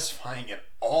satisfying at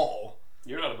all.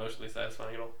 You're not emotionally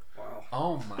satisfying at all. Wow.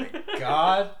 Oh my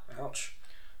god. Ouch.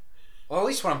 Well, at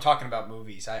least when I'm talking about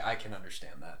movies, I can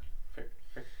understand that.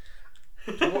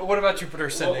 What about Jupiter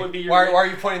Ascending? Why are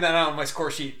you pointing that out on my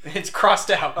score sheet? It's crossed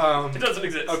out. It doesn't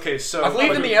exist. Okay, so I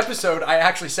believe in the episode I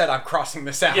actually said I'm crossing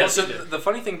this out. Yeah, so the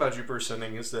funny thing about Jupiter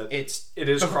Ascending is that it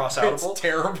is cross-outable. It's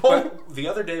terrible. But the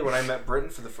other day when I met Britton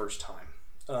for the first time,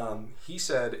 he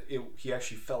said he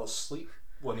actually fell asleep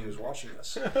when he was watching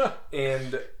this,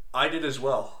 and I did as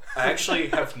well. I actually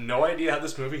have no idea how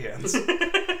this movie ends.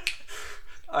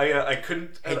 I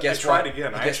couldn't. Hey, I tried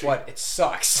again. Guess what? It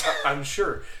sucks. I'm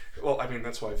sure. Well, I mean,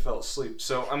 that's why I fell asleep.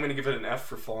 So I'm going to give it an F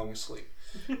for falling asleep.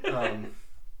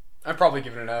 I'd probably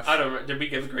give it an F. I don't. Did we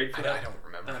give a grade for that? I don't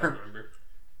remember. I don't remember.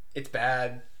 It's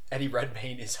bad. Eddie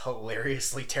Redmayne is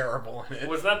hilariously terrible in it.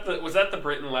 Was that the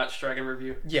Britton Latch Dragon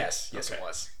review? Yes, okay. It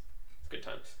was. Good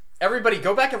times. Everybody,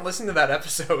 go back and listen to that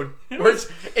episode. Don't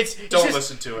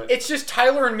listen to it. It's just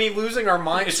Tyler and me losing our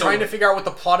minds trying to figure out what the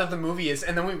plot of the movie is,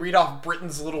 and then we read off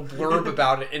Britton's little blurb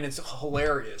about it, and it's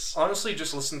hilarious. Honestly,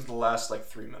 just listen to the last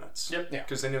 3 minutes. Yep. Yeah.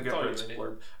 Because then you'll get Britton's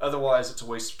blurb. Otherwise, it's a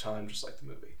waste of time, just like the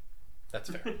movie.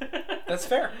 That's fair. That's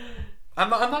fair.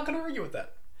 I'm not going to argue with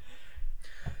that.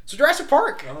 So Jurassic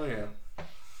Park. Oh yeah.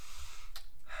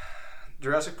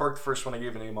 Jurassic Park, the first one, I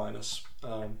gave an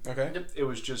A-. Okay. It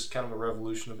was just kind of a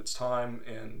revolution of its time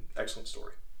and excellent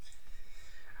story.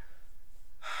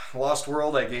 Lost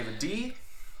World, I gave a D.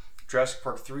 Jurassic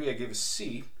Park 3, I gave a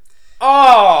C.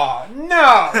 Oh,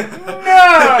 no!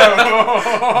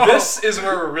 No! This is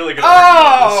where we're really going to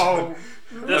argue this.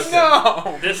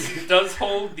 This does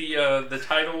hold the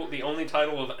title, the only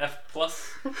title of F+.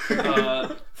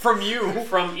 From you.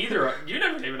 From either. You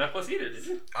never gave an F+ either, did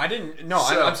you? I didn't. No,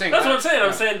 so, I'm saying. That's what I'm saying.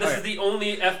 I'm saying this is the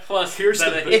only F+.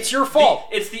 It's your fault.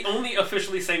 It's the only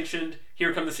officially sanctioned.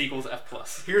 Here come the sequels. F+.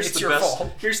 Here's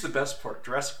the best part.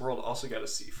 Jurassic World also got a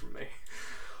C from me.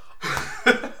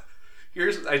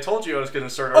 I told you I was going to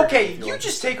start. Okay, you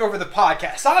just take over the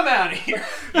podcast. I'm out of here.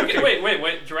 Okay,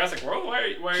 wait. Jurassic World?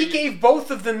 Why he gave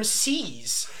both of them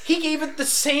C's. He gave it the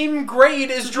same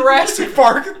grade as Jurassic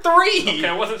Park 3. Okay,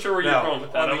 I wasn't sure where you were going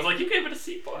with that. I was like, you gave it a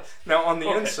C+. Now, on the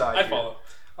inside, I follow.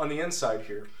 On the inside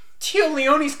here, Téa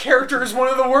Leoni's character is one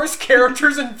of the worst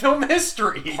characters in film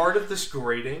history. Part of this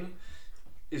grading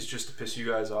is just to piss you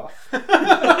guys off. The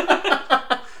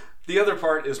other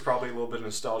part is probably a little bit of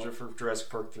nostalgia for Jurassic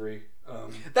Park 3.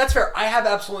 That's fair. I have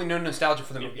absolutely no nostalgia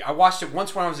for the movie. I watched it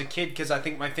once when I was a kid because I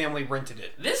think my family rented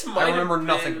it. I remember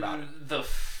nothing about it. The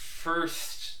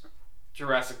first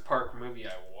Jurassic Park movie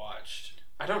I watched.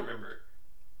 I don't remember.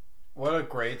 What a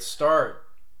great start.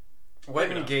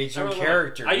 What engaging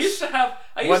characters. I used to have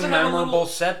memorable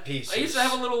set pieces. I used to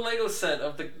have a little Lego set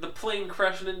of the plane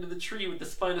crashing into the tree with the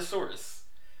Spinosaurus.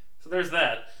 So there's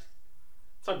that.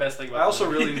 It's my best thing about it. I also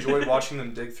really enjoyed watching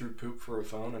them dig through poop for a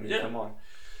phone. I mean, come on.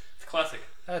 It's classic.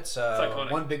 That's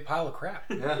one big pile of crap.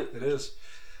 Yeah, it is.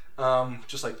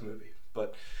 Just like the movie.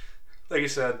 But like I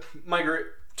said,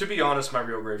 to be honest, my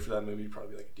real grade for that movie would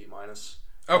probably be like a D-.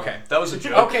 Okay. That was a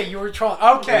joke. Okay, you were trolling.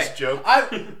 Okay. That was a joke.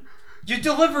 You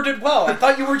delivered it well. I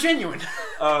thought you were genuine.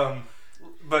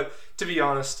 But to be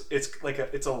honest, it's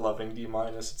a loving D-.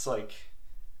 It's like,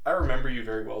 I remember you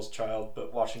very well as a child,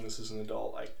 but watching this as an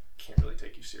adult, I can't really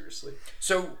take you seriously.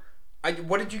 So,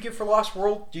 what did you give for Lost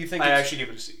World? Do you think I actually gave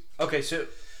it a C? Okay, so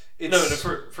it's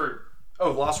for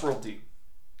Lost World D.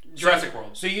 Jurassic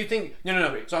World. So you think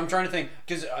no. So I'm trying to think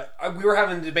because we were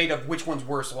having a debate of which one's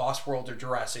worse, Lost World or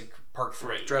Jurassic Park 3.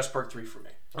 Right. Jurassic Park 3 for me.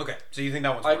 Okay, so you think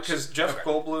that one's worse? Because Jeff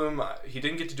Goldblum, he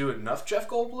didn't get to do enough Jeff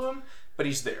Goldblum, but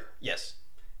he's there. Yes,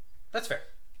 that's fair.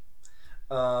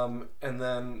 And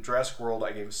then Jurassic World,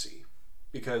 I gave a C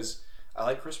because I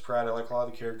like Chris Pratt. I like a lot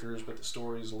of the characters, but the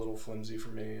story is a little flimsy for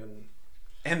me.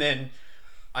 And then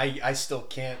I still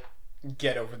can't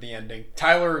get over the ending.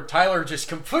 Tyler just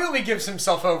completely gives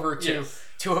himself over to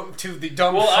the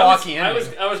dumb schlocky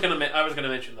ending. I was gonna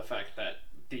mention the fact that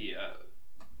the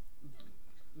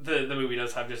movie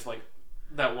does have just like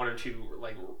that one or two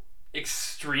like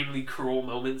extremely cruel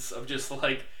moments of just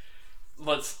like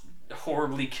let's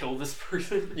horribly kill this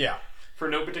person. Yeah. For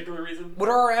no particular reason. What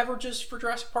are our averages for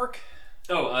Jurassic Park?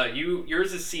 Oh,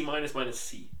 yours is C-, minus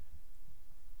C.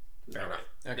 Fair enough.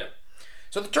 Okay. Yeah.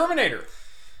 So the Terminator.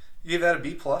 You gave that a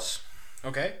B+.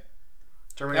 Okay.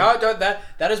 Terminator.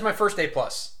 That is my first A+.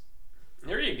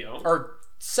 There you go. Or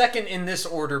second in this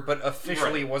order, but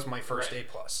officially was my first A+.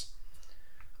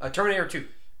 Terminator 2.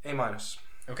 A-.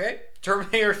 Okay.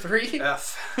 Terminator 3.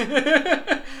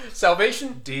 F.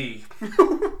 Salvation. D.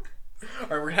 All right,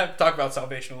 we're gonna have to talk about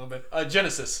Salvation a little bit.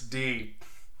 Genesis. D.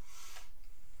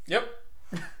 Yep.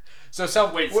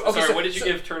 So Wait. Sorry. What did you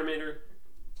give Terminator?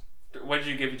 What did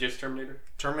you give just Terminator?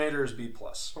 Terminator is B+.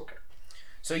 Okay.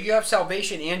 So you have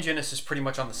Salvation and Genesis pretty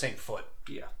much on the same foot.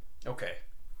 Yeah. Okay.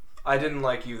 I didn't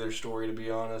like either story, to be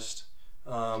honest.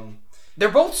 They're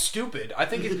both stupid. I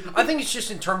think it's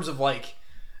just in terms of like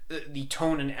the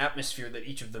tone and atmosphere that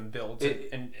each of them builds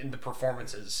and the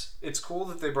performances. It's cool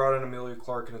that they brought in Emilia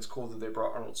Clarke, and it's cool that they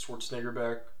brought Arnold Schwarzenegger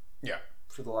back. Yeah.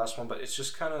 For the last one, but it's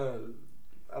just kind of,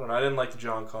 I don't know. I didn't like the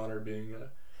John Connor being a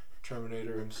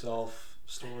Terminator himself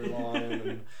storyline,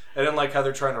 and I didn't like how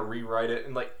they're trying to rewrite it.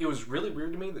 And like, it was really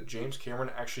weird to me that James Cameron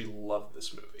actually loved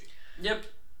this movie. Yep.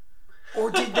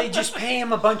 Or did they just pay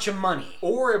him a bunch of money?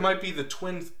 Or it might be the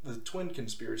twin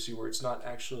conspiracy where it's not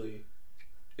actually.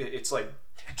 It's like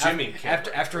Jimmy Cameron.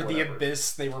 After The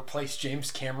Abyss, they replaced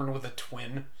James Cameron with a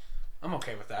twin. I'm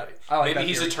okay with that. I like Maybe that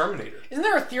he's theory. a Terminator. Isn't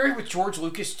there a theory with George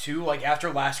Lucas too? Like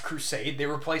after Last Crusade, they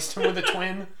replaced him with a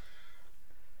twin.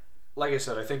 Like I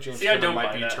said, I think James Cameron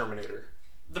might be Terminator.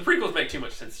 The prequels make too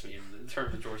much sense to me in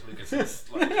terms of George Lucas's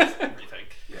like, everything.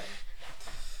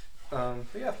 Yeah.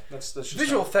 Yeah, that's just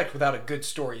visual effect without a good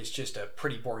story is just a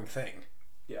pretty boring thing.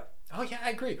 Yeah. Oh yeah, I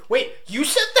agree. Wait, you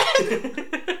said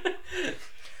that?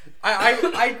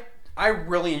 I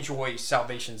really enjoy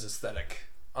Salvation's aesthetic.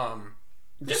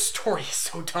 The story is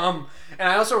so dumb, and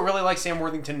I also really like Sam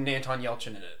Worthington and Anton Yelchin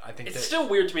in it. I think it's still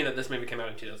weird to me that this movie came out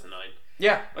in 2009.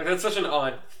 Yeah, like that's such an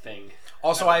odd thing.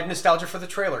 Also, I have nostalgia for the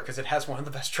trailer because it has one of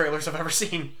the best trailers I've ever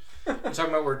seen. You're talking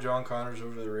about where John Connor's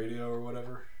over the radio or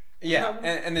whatever? Yeah,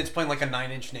 and it's playing like a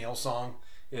Nine Inch Nails song.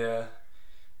 Yeah.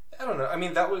 I don't know. I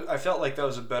mean, I felt like that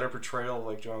was a better portrayal of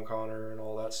like John Connor and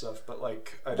all that stuff. But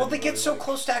like, they get so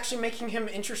close to actually making him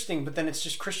interesting, but then it's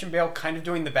just Christian Bale kind of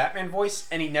doing the Batman voice,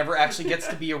 and he never actually gets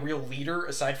to be a real leader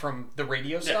aside from the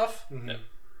radio stuff. Mm-hmm. Yeah.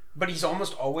 But he's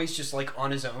almost always just like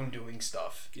on his own doing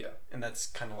stuff. Yeah, and that's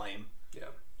kind of lame. Yeah,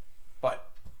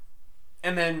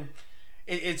 and then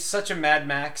it's such a Mad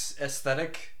Max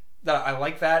aesthetic that I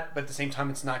like that, but at the same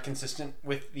time, it's not consistent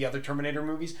with the other Terminator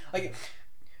movies. Like,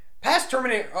 past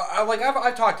Terminator,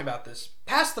 I've talked about this.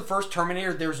 Past the first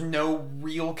Terminator, there's no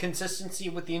real consistency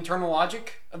with the internal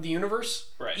logic of the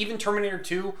universe. Right. Even Terminator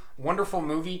 2, wonderful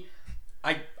movie.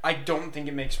 I don't think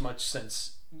it makes much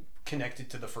sense connected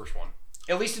to the first one.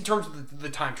 At least in terms of the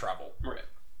time travel. Right.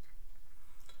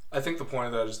 I think the point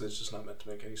of that is that it's just not meant to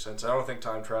make any sense. I don't think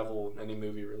time travel in any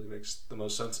movie really makes the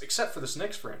most sense, except for this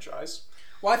next franchise.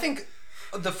 Well, I think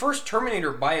the first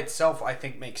Terminator by itself, I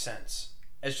think, makes sense.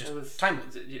 As just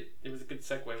timeless. It was a good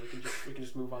segue. We can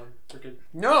just move on. We're good.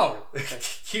 No. Okay.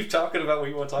 Keep talking about what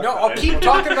you want to talk about. No, I'll keep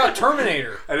talking about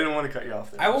Terminator. I didn't want to cut you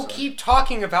off there. I will keep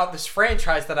talking about this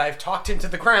franchise that I've talked into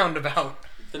the ground about.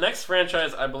 The next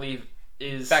franchise, I believe,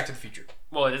 is Back to the Future.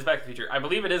 Well, it is Back to the Future. I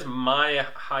believe it is my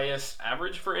highest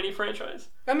average for any franchise.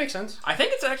 That makes sense. I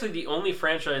think it's actually the only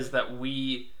franchise that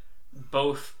we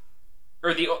both,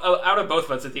 or out of both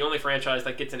of us, it's the only franchise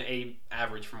that gets an A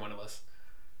average from one of us.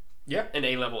 Yeah, an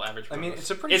A level average. From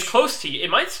us. It's close to you. It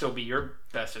might still be your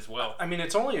best as well. I mean,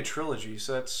 it's only a trilogy,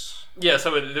 so that's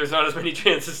so there's not as many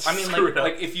chances. I mean,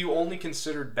 like if you only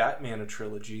considered Batman a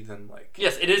trilogy, then like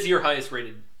yes, it is your highest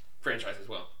rated franchise as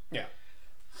well. Yeah.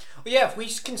 Well, yeah, if we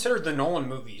considered the Nolan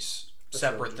movies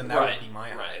separate, then that would be my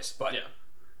highest. But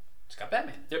it's got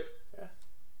Batman. Yep.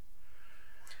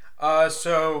 Yeah.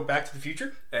 So Back to the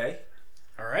Future. A.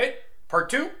 All right. Part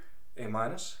 2.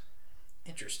 A-.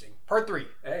 Interesting. Part 3.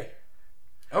 A.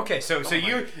 Okay, so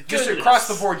you just across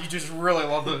the board, you just really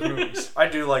love those movies. I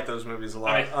do like those movies a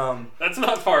lot. That's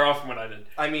not far off from what I did.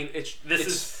 I mean,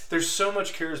 there's so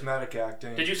much charismatic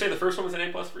acting. Did you say the first one was an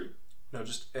A+ for you? No,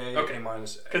 just A. Okay. A-.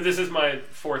 Because this is my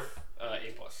fourth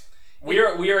A+. We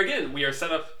are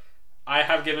set up. I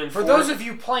have given for those of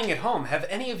you playing at home. Have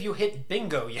any of you hit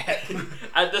bingo yet?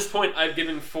 At this point, I've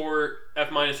given 4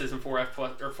 F- and 4 F+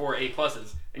 or 4 A+,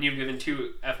 and you've given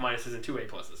 2 F- and 2 A+,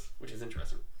 which is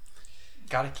interesting.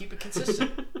 Gotta keep it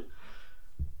consistent.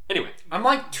 Anyway, I'm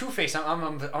like Two-Face.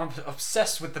 I'm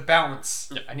obsessed with the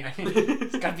balance. Yep.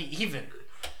 It's gotta be even.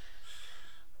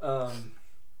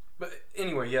 But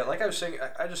anyway, yeah, like I was saying,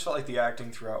 I just felt like the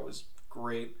acting throughout was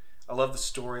great. I love the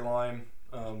storyline.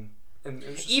 And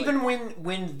it was just even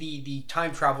when the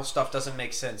time travel stuff doesn't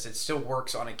make sense, it still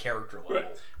works on a character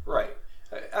level. Right.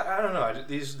 I don't know.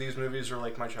 These movies are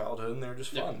like my childhood, and they're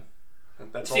just fun.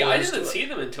 That's all I didn't see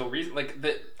them until recent.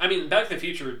 Back to the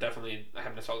Future definitely I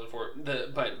have nostalgia for.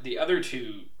 But the other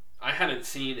two I hadn't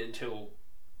seen until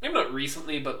maybe not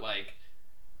recently, but like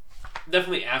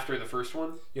definitely after the first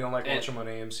one. You don't watch them on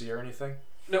AMC or anything?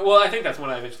 No, well, I think that's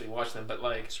when I eventually watched them, but how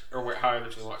I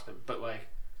eventually watched them. But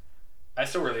I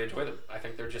still really enjoy them. I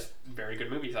think they're just very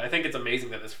good movies. I think it's amazing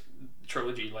that this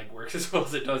trilogy works as well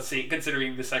as it does,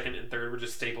 considering the second and third were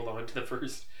just stapled onto the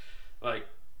first.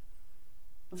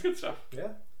 That's good stuff. Yeah.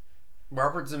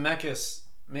 Robert Zemeckis,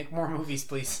 make more movies,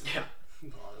 please. Yeah.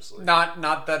 Honestly.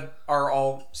 Not that are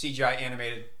all CGI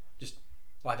animated. Just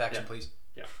live action, please.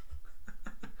 Yeah.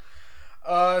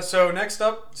 So next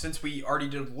up, since we already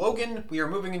did Logan, we are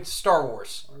moving into Star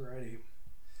Wars. Alrighty.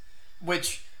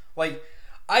 Which,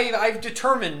 I've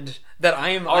determined that I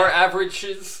am... Our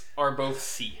averages are both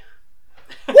C.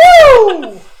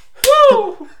 Woo!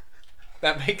 Woo!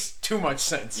 That makes too much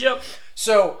sense. Yep.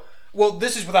 So... Well,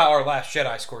 this is without our Last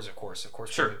Jedi scores, of course.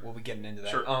 Sure. We'll be getting into that.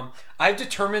 Sure. I've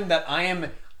determined that I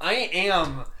am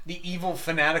the evil,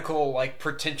 fanatical,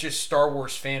 pretentious Star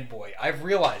Wars fanboy. I've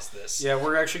realized this. Yeah,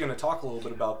 we're actually going to talk a little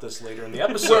bit about this later in the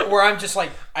episode. where I'm just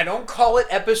I don't call it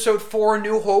Episode 4 A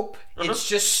New Hope. It's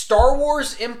just Star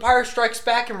Wars, Empire Strikes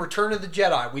Back, and Return of the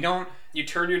Jedi. We don't... You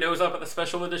turn your nose up at the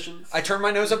special editions? I turn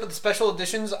my nose up at the special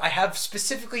editions. I have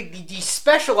specifically the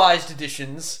despecialized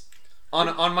editions...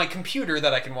 On my computer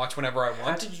that I can watch whenever I want.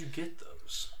 How did you get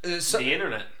those? The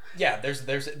internet. Yeah,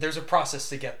 there's a process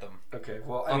to get them. Okay,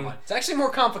 well, I mean, it's actually more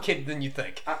complicated than you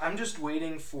think. I'm just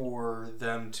waiting for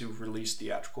them to release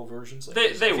theatrical versions.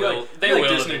 They will.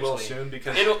 Disney will soon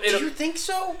because. Do you think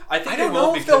so? I think don't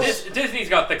know because Disney's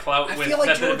got the clout. I feel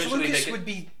like George Lucas would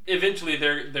be. Eventually,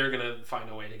 they're gonna find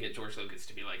a way to get George Lucas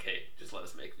to be like, hey, just let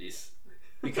us make these.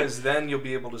 Because then you'll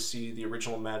be able to see the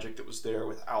original magic that was there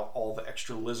without all the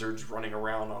extra lizards running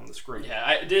around on the screen.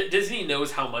 Yeah, Disney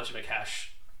knows how much of a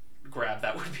cash grab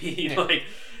that would be. Yeah.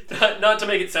 Not to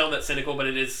make it sound that cynical, but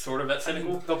it is sort of that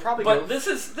cynical. They'll probably. But this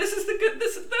is the good.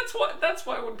 That's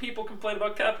why when people complain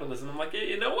about capitalism, I'm like,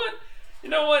 you know what?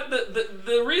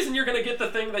 The reason you're going to get the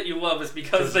thing that you love is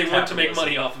because they want to make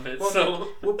money off of it. Well, so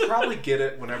we'll probably get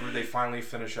it whenever they finally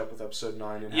finish up with episode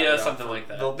 9. And something like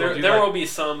that. There will be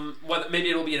some. Maybe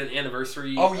it'll be an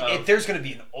anniversary. There's going to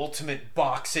be an ultimate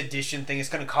box edition thing. It's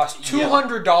going to cost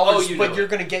 $200, but you're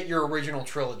going to get your original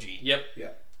trilogy. Yep.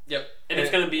 And it's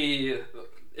going to be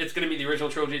the original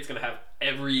trilogy. It's going to have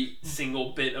every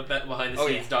single bit of that behind the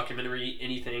scenes documentary,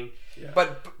 anything. Yeah.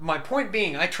 But my point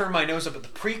being, I turn my nose up at the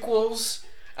prequels.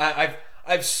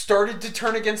 I've started to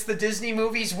turn against the Disney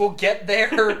movies. We'll get there.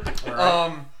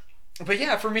 Right. But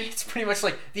yeah, for me, it's pretty much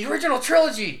like the original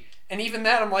trilogy, and even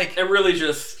that, I'm like, and really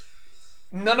just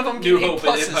none of them New Hope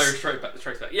and Empire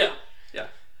Strikes Back. Yeah.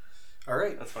 All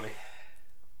right, that's funny.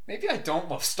 Maybe I don't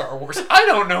love Star Wars. I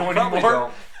don't know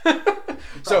anymore.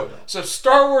 So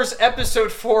Star Wars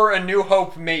Episode 4, A New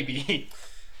Hope, maybe.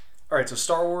 All right, so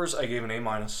Star Wars, I gave an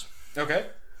A-. Okay.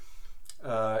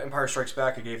 Empire Strikes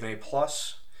Back, I gave an A+.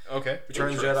 Okay.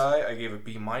 Return of the Jedi, I gave a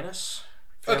B-.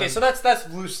 Okay, so that's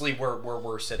loosely where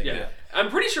we're sitting. Yeah. I'm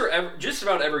pretty sure just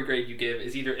about every grade you give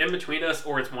is either in between us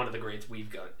or it's one of the grades we've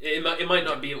got. It might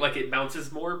not be like it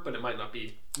bounces more, but it might not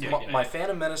be. My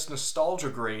Phantom Menace nostalgia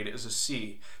grade is a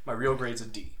C. My real grade's a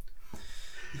D.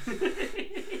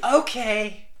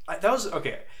 Okay. That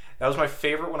was my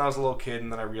favorite when I was a little kid,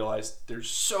 and then I realized there's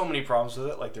so many problems with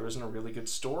it. Like, there isn't a really good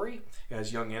story. It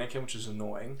has young Anakin, which is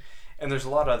annoying. And there's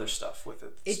a lot of other stuff with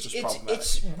it.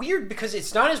 It's weird because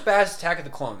it's not as bad as Attack of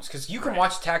the Clones. Because you can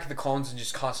watch Attack of the Clones and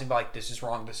just constantly be like, this is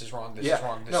wrong, this is wrong, this is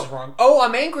wrong, this is wrong. Oh,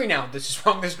 I'm angry now. This is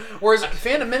wrong. Whereas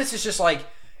Phantom Menace is just like,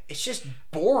 it's just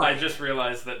boring. I just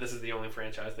realized that this is the only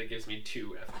franchise that gives me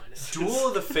 2 F-. Duel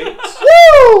of the Fates.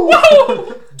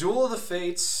 Woo! Duel of the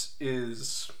Fates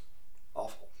is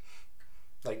awful.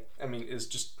 Like, I mean, is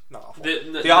just not awful.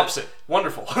 The opposite.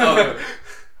 Wonderful.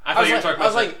 I thought you were talking about. I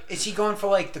was like, is he going for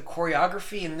like the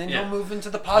choreography and then he'll move into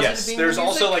the positive? Yes, there's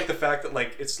also like the fact that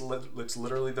like it's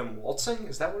literally them waltzing.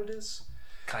 Is that what it is?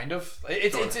 Kind of.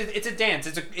 It's a dance.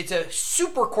 It's a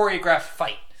super choreographed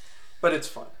fight. But it's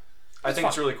fun. I think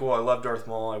it's really cool. I love Darth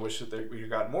Maul. I wish that we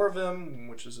got more of him,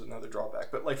 which is another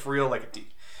drawback. But like for real, like a D.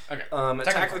 Okay.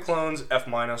 Attack of the Clones, F-.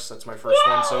 That's my first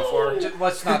one so far.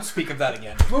 Let's not speak of that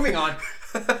again. Moving on.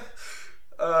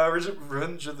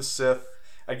 Revenge of the Sith.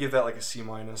 I give that like a C-.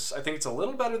 I think it's a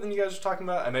little better than you guys are talking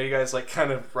about. I know you guys like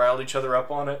kind of riled each other up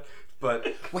on it,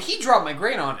 but well, he dropped my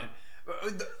grade on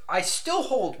it. I still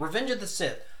hold Revenge of the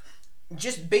Sith,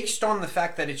 just based on the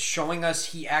fact that it's showing us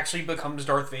he actually becomes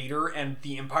Darth Vader and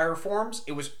the Empire forms.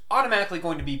 It was automatically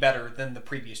going to be better than the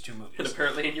previous 2 movies. And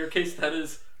apparently, in your case, that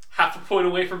is half a point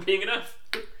away from being enough.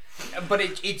 But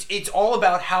it's all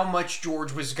about how much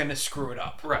George was going to screw it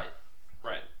up. Right.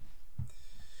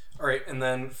 All right, and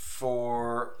then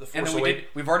for the Force Awakens,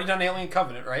 we've already done Alien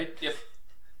Covenant, right? Yep.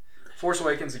 Force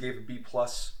Awakens, I gave a B+,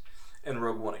 and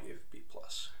Rogue One, I gave a B+.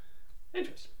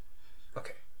 Interesting.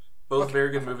 Okay. Both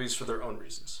very good movies for their own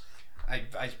reasons.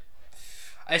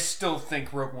 I still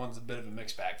think Rogue One's a bit of a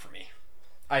mixed bag for me.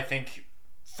 I think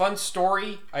fun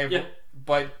story,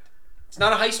 but it's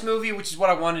not a heist movie, which is what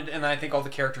I wanted, and I think all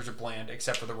the characters are bland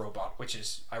except for the robot, which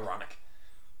is ironic.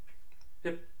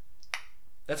 Yep.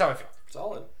 That's how I feel.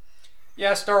 Solid.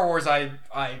 Yeah, Star Wars, I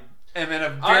am in a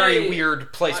very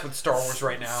weird place with Star Wars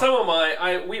right now. So am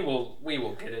I. We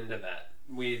will get into that.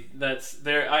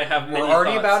 I have many We're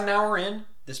already thoughts. about an hour in.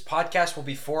 This podcast will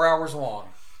be 4 hours long.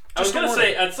 I was going to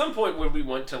say, at some point when we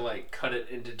want to like cut it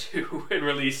into 2 and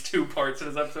release 2 parts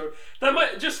of this episode, that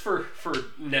might, just for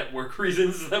network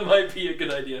reasons, that might be a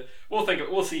good idea. We'll think of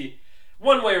it. We'll see.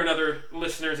 One way or another,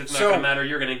 listeners, it's not going to matter.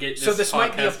 You're going to get this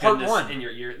might be a part 1 in your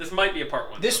ear. This might be a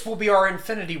part 1. This will be our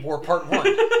Infinity War part 1.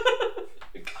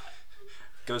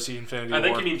 Go see Infinity War. I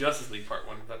think you mean Justice League part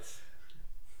 1. That's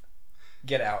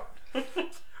Get out.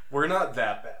 We're not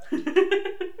that bad.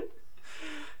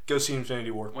 Go see Infinity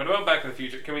War. What about Back to the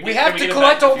Future? We have to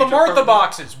collect all the Martha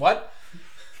boxes. What?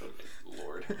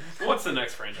 Lord. What's the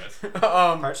next franchise?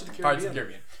 Pirates of the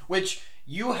Caribbean. Which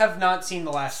you have not seen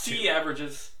the last 2. C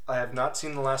averages. I have not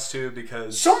seen the last 2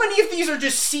 because... So many of these are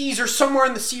just C's or somewhere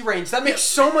in the C range. That makes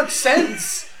so much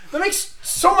sense. That makes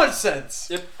so much sense.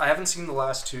 Yep. I haven't seen the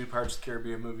last 2 Pirates of the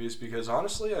Caribbean movies because,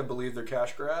 honestly, I believe they're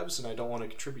cash grabs and I don't want to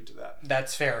contribute to that.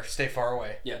 That's fair. Stay far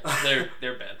away. Yeah,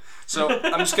 they're bad. So,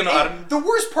 I'm just going to... The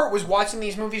worst part was watching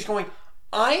these movies going,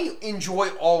 I enjoy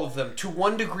all of them to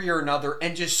one degree or another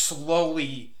and just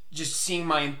slowly just seeing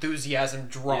my enthusiasm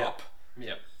drop.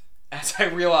 Yep. As I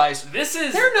realized,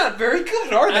 they're not very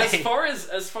good, are they?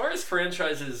 As far as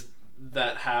franchises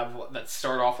that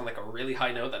start off on like a really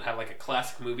high note, that have like a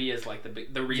classic movie as like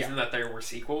the reason that there were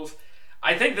sequels.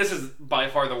 I think this is by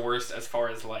far the worst as far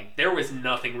as like there was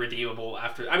nothing redeemable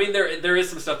after. I mean, there is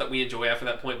some stuff that we enjoy after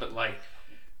that point, but like.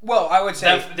 Well, I would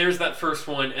say there's that first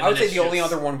one. And I would say the only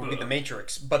other one would be The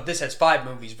Matrix, but this has 5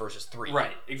 movies versus 3.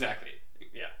 Right, exactly.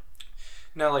 Yeah.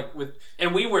 Now, like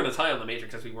and we weren't as high on The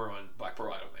Matrix as we were on Black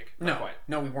Pearl. I don't think. Not quite.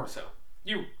 No, we weren't. So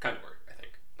you kind of were, I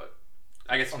think, but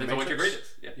I guess it depends on what your grade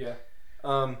is.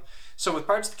 Yeah. So with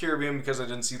Pirates of the Caribbean, because I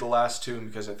didn't see the last 2 and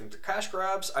because I think they're cash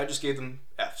grabs, I just gave them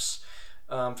Fs.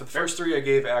 For the first 3, I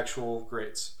gave actual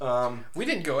grades. We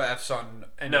didn't go Fs on.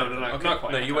 No, not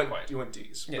quite. No, you went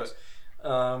Ds. Yes.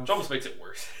 But, which almost makes it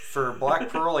worse. For Black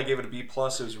Pearl, I gave it a B+. It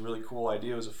was a really cool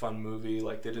idea. It was a fun movie.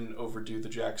 Like, they didn't overdo the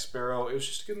Jack Sparrow. It was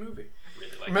just a good movie.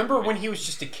 Really remember when he was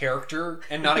just a character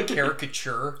and not a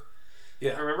caricature?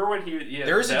 Yeah. I remember when he... Yeah,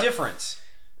 there is a difference.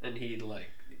 And he,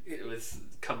 like... It was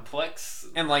complex.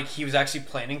 And, like, he was actually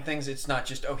planning things. It's not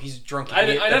just, he's drunk. I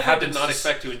definitely did not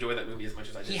expect to enjoy that movie as much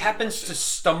as I did. He happens to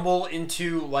stumble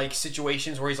into, like,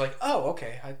 situations where he's like, oh,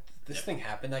 okay, this thing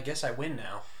happened. I guess I win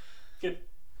now. Good.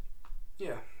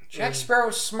 Yeah. Jack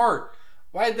Sparrow's smart.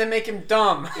 Why did they make him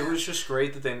dumb? It was just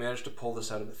great that they managed to pull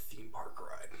this out of a theme park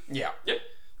ride. Yeah. Yep.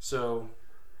 So,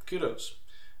 kudos.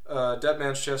 Dead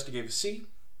Man's Chest, I gave a C.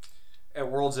 At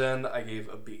World's End, I gave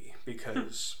a B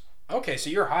because... Okay, so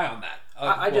you're high on that.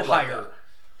 I did higher. Like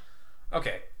that.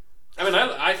 Okay. I mean,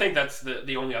 I think that's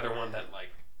the only other one that, like,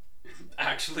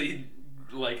 actually,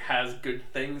 like, has good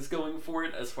things going for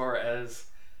it as far as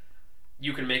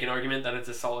you can make an argument that it's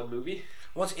a solid movie.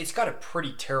 Well, it's got a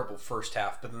pretty terrible first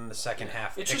half, but then the second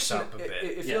half picks up a bit.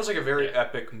 It feels like a very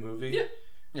epic movie.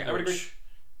 Yeah, I would agree.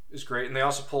 Is great, and they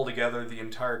also pull together the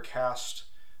entire cast.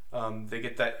 They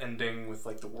get that ending with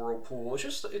like the whirlpool. It's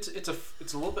just it's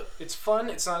a little bit. It's fun.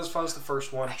 It's not as fun as the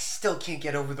first one. I still can't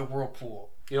get over the whirlpool.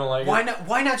 You don't like it?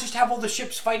 Why not just have all the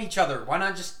ships fight each other? Why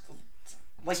not just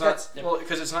like well,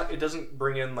 because it's not. It doesn't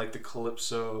bring in like the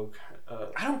Calypso.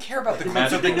 I don't care about the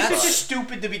Calypso thing. That's just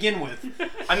stupid to begin with.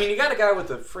 I mean, you got a guy with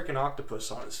a freaking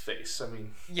octopus on his face. I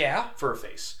mean, yeah, for a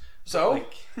face. So,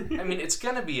 like, I mean, it's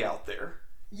gonna be out there.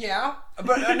 Yeah,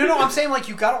 but no, I'm saying like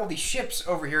you got all these ships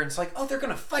over here, and it's like, oh, they're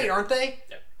gonna fight, aren't they?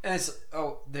 Yeah. And it's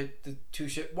the 2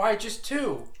 ships. Why just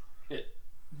 2? Yeah.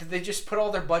 Did they just put all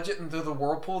their budget into the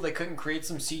whirlpool? They couldn't create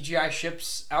some CGI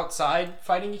ships outside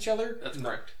fighting each other? That's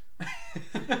correct.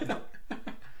 No.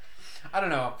 I don't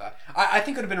know. I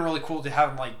think it would have been really cool to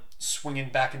have them like swinging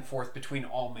back and forth between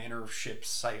all manner of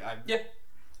ships. I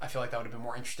feel like that would have been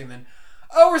more interesting than,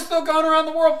 we're still going around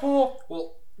the whirlpool.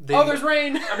 Well. There's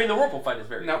rain. I mean, the whirlpool fight is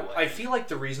very cool. I feel like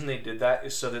the reason they did that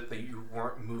is so that you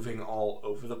weren't moving all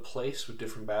over the place with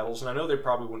different battles. And I know they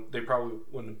probably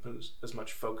wouldn't have put as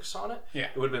much focus on it. Yeah.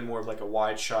 It would have been more of like a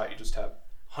wide shot. You just have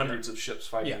hundreds of ships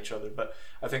fighting each other. But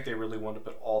I think they really wanted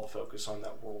to put all the focus on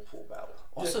that whirlpool battle.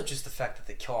 Also, just the fact that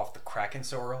they kill off the Kraken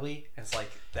so early, it's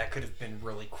like that could have been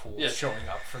really cool showing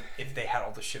up for if they had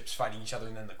all the ships fighting each other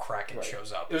and then the Kraken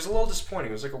shows up. It was a little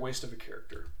disappointing. It was like a waste of a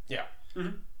character. Yeah.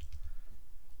 Mm-hmm.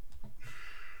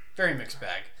 Very mixed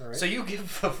bag. Right. So you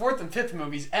give the 4th and 5th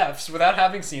movies Fs without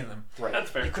having seen them. Right. That's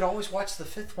fair. You could always watch the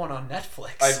 5th one on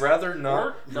Netflix. I'd rather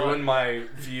not ruin my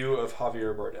view of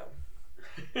Javier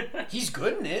Bardem. He's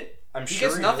good in it. He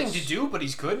gets nothing to do, but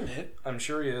he's good in it. I'm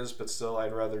sure he is, but still,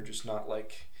 I'd rather just not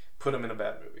like put him in a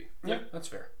bad movie. Yeah, that's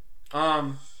fair.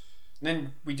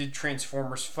 Then we did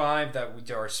Transformers 5. That we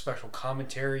did our special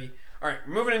commentary. All right,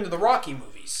 moving into the Rocky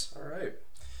movies. All right.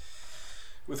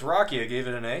 With Rocky, I gave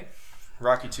it an A.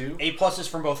 Rocky 2. A+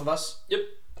 from both of us. Yep.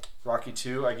 Rocky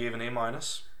 2, I gave an A-.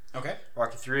 Okay.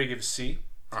 Rocky 3, I gave a C.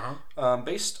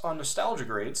 Based on nostalgia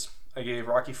grades, I gave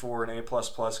Rocky 4 an A++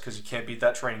 because you can't beat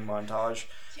that training montage.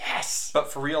 Yes!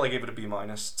 But for real, I gave it a B-.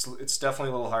 It's definitely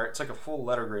a little higher. It's like a full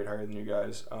letter grade higher than you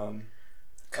guys. I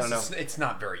don't know. It's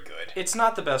not very good. It's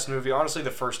not the best movie. Honestly,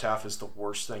 the first half is the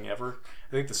worst thing ever.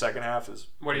 I think the second half is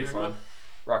What are you talking about?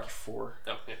 Rocky 4.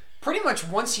 Oh, yeah. Pretty much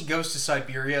once he goes to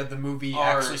Siberia, the movie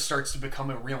actually starts to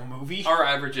become a real movie. Our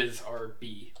averages are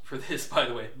B for this, by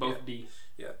the way. Both B.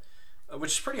 Yeah.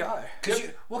 Which is pretty high.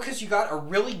 Because you got a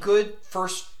really good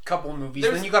first couple of movies,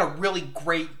 then you got a really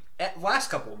great last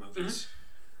couple of movies.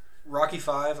 Mm-hmm. Rocky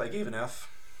 5, I gave an F.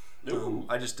 Ooh.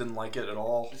 I just didn't like it at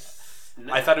all.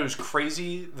 No. I thought it was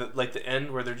crazy, like the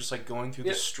end where they're just like going through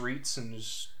the streets and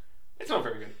just... It's not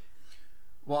very good.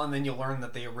 Well, and then you learn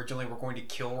that they originally were going to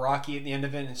kill Rocky at the end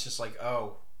of it, and it's just like,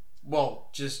 oh, well,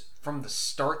 just from the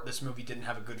start, this movie didn't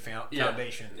have a good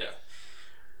foundation. Yeah.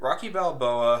 Rocky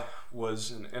Balboa was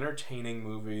an entertaining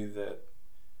movie that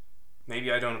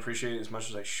maybe I don't appreciate as much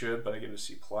as I should, but I give it a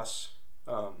C+.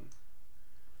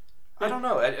 I don't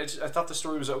know. I thought the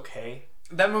story was okay.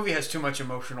 That movie has too much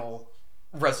emotional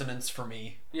resonance for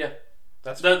me. Yeah.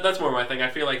 That's more my thing. I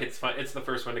feel like it's fun. It's the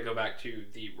first one to go back to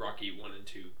the Rocky 1 and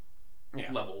 2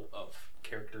 level of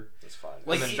character. That's fine.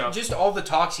 Like, just all the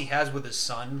talks he has with his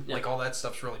son, like, all that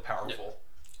stuff's really powerful.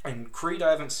 Yeah. And Creed I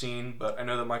haven't seen, but I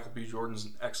know that Michael B. Jordan's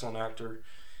an excellent actor.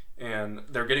 And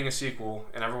they're getting a sequel,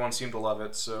 and everyone seemed to love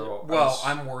it, so... Well,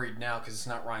 I'm worried now, because it's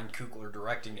not Ryan Coogler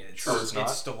directing it. It's not?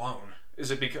 It's Stallone.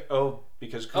 Is it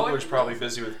because Coogler's probably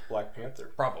busy with Black Panther.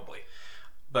 Probably.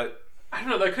 But... I don't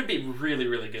know. That could be really,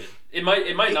 really good. It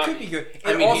might not. It could be good.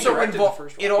 It also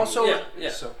involved. It also. Yeah.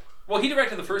 So. Well, he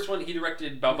directed the first one. He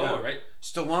directed Balboa, right?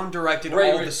 Stallone directed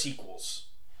all the sequels.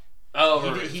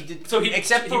 Oh, he did. So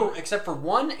except for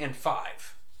 1 and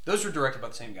 5, those were directed by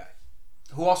the same guy,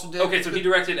 who also did. Okay, so he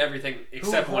directed everything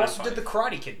except 1 and 5. Who also did the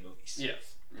Karate Kid movies.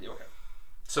 Yes. Okay.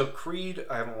 So Creed,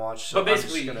 I haven't watched. So but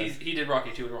basically, he did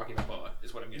Rocky 2 and Rocky Balboa,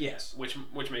 is what I'm getting. Yes. Which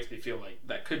makes me feel like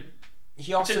that could.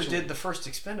 He also did the first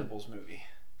Expendables movie.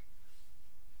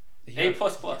 A++.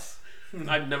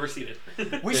 I've never seen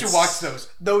it. We should watch those.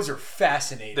 Those are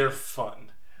fascinating. They're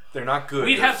fun. They're not good.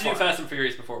 We'd have to do Fast and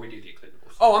Furious before we do the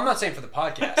Expendables. Oh, I'm not saying for the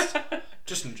podcast.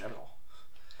 Just in general.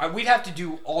 We'd have to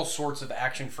do all sorts of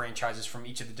action franchises from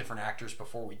each of the different actors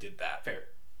before we did that. Fair.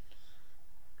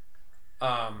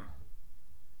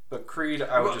 But Creed,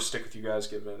 I would just stick with you guys,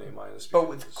 give it an A-. But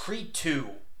with Creed 2,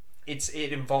 it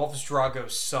involves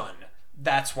Drago's son.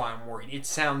 That's why I'm worried. It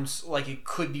sounds like it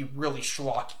could be really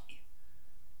schlocky.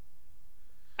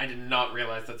 I did not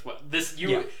realize that's what this.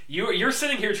 You're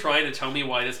sitting here trying to tell me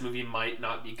why this movie might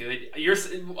not be good.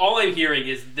 All I'm hearing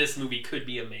is this movie could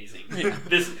be amazing. Yeah.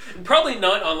 This probably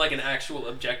not on like an actual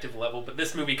objective level, but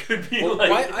this movie could be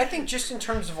I think just in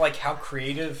terms of like how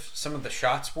creative some of the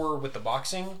shots were with the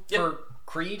boxing for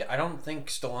Creed, I don't think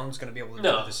Stallone's going to be able to do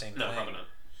the same thing. No, probably not.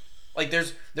 Like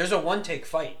there's a one-take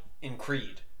fight in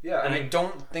Creed. Yeah, and I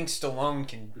don't think Stallone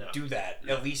can do that.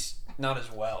 At least not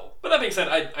as well. But that being said,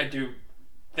 I do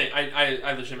think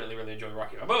I legitimately really enjoy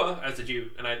Rocky Balboa, as did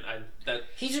you, and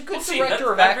he's a good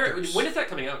director of actors. When is that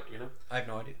coming out? You know, I have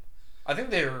no idea. I think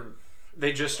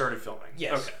they just started filming.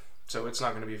 Yes. Okay. So it's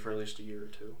not going to be for at least a year or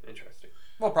two. Interesting.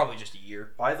 Well, probably just a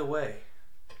year. By the way,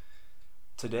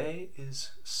 today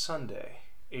is Sunday,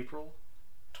 April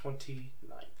 29th.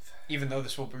 Even though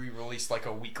this will be released like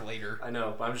a week later. I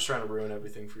know, but I'm just trying to ruin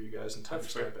everything for you guys and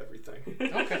timestamp everything.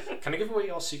 Okay. Can I give away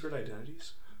y'all's secret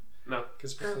identities? No.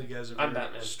 Because apparently you guys are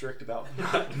very strict about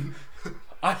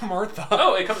I'm Martha.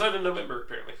 Oh, it comes out in November,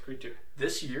 apparently. Creed 2.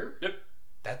 This year? Yep.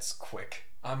 That's quick.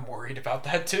 I'm worried about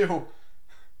that too.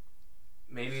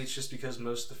 Maybe it's just because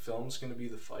most of the film's going to be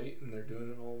the fight and they're doing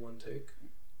it all in one take.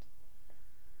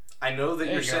 I know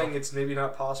that you're saying it's maybe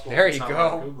not possible. There you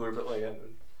go. Googler, but like,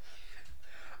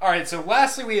 alright, so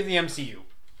lastly we have the MCU,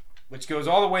 which goes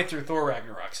all the way through Thor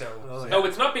Ragnarok. So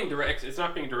it's not being directed. It's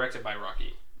not being directed by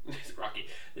Rocky.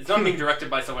 It's not being directed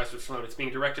by Sylvester Stallone. It's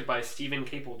being directed by Stephen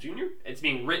Caple Jr. It's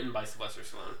being written by Sylvester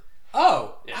Stallone.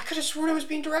 Oh, yeah. I could have sworn it was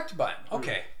being directed by him.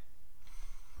 Okay.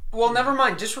 Well, never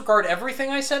mind. Disregard everything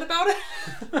I said about it.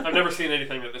 I've never seen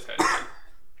anything that this guy's done.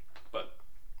 But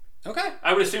okay,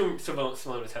 I would assume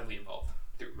Stallone is heavily involved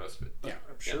through most of it. Yeah,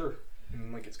 I'm sure.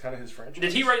 Like it's kind of his franchise.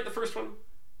 Did he write the first one?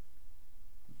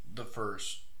 The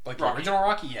original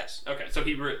Rocky, yes. Okay, so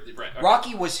he right. Okay.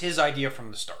 Rocky was his idea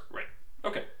from the start. Right.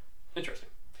 Okay. Interesting.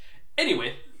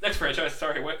 Anyway, next franchise.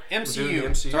 Sorry, what? MCU.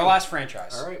 It's our last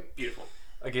franchise. All right. Beautiful.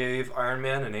 I gave Iron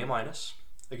Man an A-.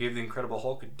 I gave The Incredible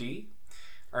Hulk a D.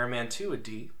 Iron Man 2 a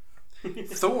D.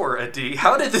 Thor a D.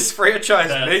 How did this franchise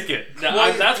make it?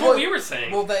 That's what we were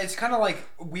saying. Well, it's kind of like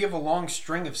we have a long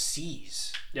string of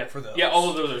C's. Yeah, for those. Yeah, all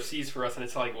of those are C's for us, and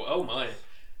it's like, well, oh my.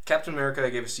 Captain America, I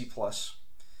gave a C+.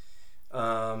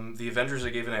 The Avengers, I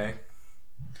gave an A.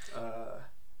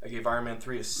 I gave Iron Man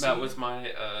 3 a C. That was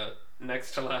my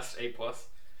next to last A+.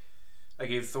 I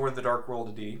gave Thor: The Dark World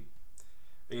a D.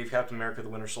 I gave Captain America: The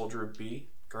Winter Soldier a B.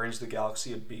 Guardians of the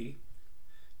Galaxy a B.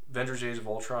 Avengers: Age of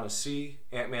Ultron a C.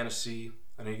 Ant-Man a C.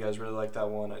 I know you guys really like that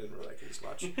one. I didn't really like it as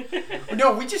much.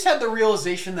 No, we just had the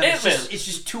realization that it's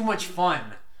just too much fun.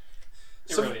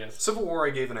 It really is. Civil War, I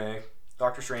gave an A.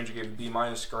 Doctor Strange, I gave a B-.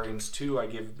 Guardians 2, I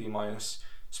gave a B-.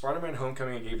 Spider-Man: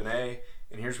 Homecoming, I gave an A.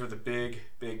 And here's where the big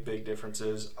difference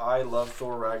is. I love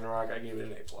Thor Ragnarok. I gave it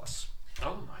an A+.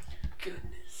 Oh my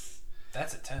goodness.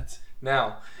 That's intense.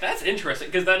 Now. That's interesting,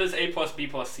 because that is A+, B+,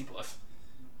 C+.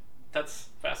 That's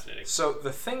fascinating. So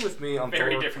the thing with me on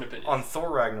different opinions on Thor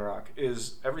Ragnarok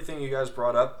is everything you guys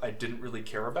brought up I didn't really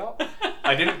care about.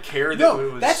 I didn't care that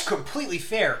it was... that's completely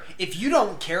fair. If you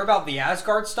don't care about the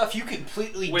Asgard stuff, you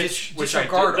completely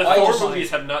disregard the all Thor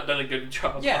movies have not done a good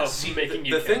job of making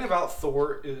you The thing about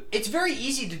Thor is... It's very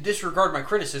easy to disregard my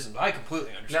criticisms. I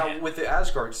completely understand. Now, with the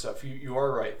Asgard stuff, you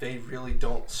are right. They really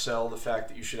don't sell the fact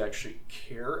that you should actually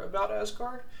care about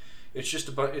Asgard. It's just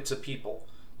it's a people.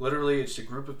 Literally, it's a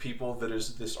group of people that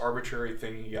is this arbitrary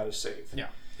thing you gotta save. Yeah.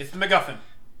 It's the MacGuffin.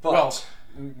 But... well,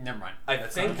 never mind.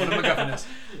 That's think what a MacGuffin is.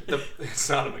 It's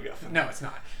not a MacGuffin. No, it's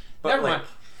not. But never mind.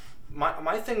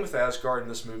 My thing with Asgard in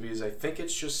this movie is I think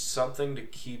it's just something to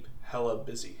keep Hela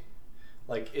busy.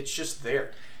 Like, it's just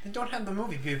there. Then don't have the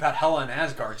movie be about Hela and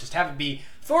Asgard. Just have it be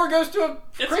Thor goes to a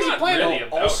crazy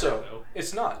planet. Really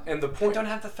it's not. And the point... Then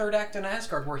don't have the third act in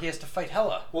Asgard where he has to fight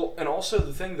Hela. Well, and also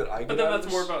the thing that I get But then that's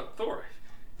more about Thor.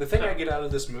 The thing I get out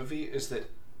of this movie is that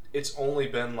it's only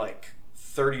been like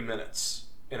 30 minutes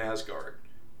in Asgard,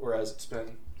 whereas it's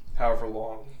been however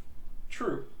long.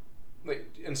 True.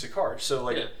 Like, in Sakaar. So,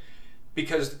 like,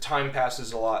 because time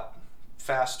passes a lot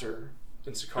faster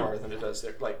in Sakaar than it does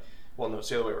there. Like, well, no, it's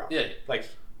the other way around. Yeah. Like,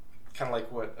 kind of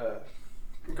like what...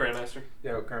 Grandmaster.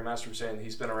 Yeah, what Grandmaster was saying.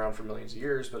 He's been around for millions of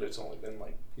years, but it's only been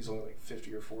like... He's only like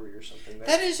 50 or 40 or something. There.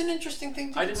 That is an interesting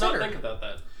thing to consider. I did not think about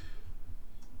that.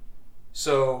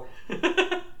 So,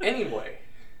 anyway...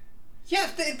 Yeah,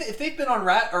 if they've been on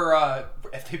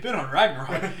if they've been on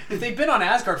Ragnarok, if they've been on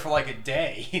Asgard for like a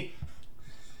day.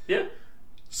 Yeah.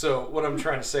 So what I'm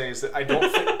trying to say is that I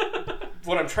don't think...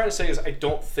 what I'm trying to say is I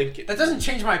don't think it... That doesn't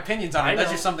change my opinions on it.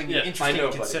 That's just something interesting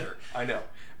to consider. I know.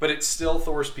 But it's still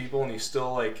Thor's people, and he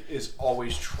still like is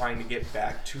always trying to get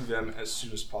back to them as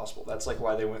soon as possible. That's like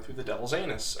why they went through the Devil's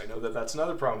Anus. I know that that's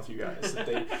another problem with you guys, that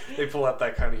they pull out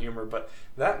that kind of humor. But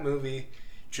that movie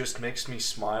just makes me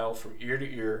smile from ear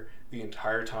to ear the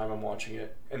entire time I'm watching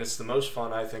it. And it's the most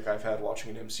fun I think I've had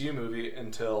watching an MCU movie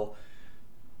until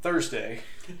Thursday.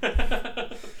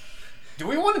 Do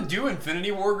we want to do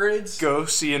Infinity War grades? Go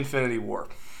see Infinity War.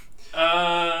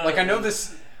 Like, I know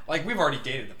this... Like, we've already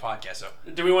dated the podcast, so...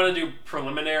 Do we want to do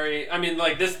preliminary... I mean,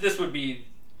 like, this would be...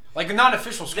 Like a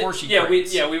non-official score sheet. Yeah,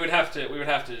 we would have to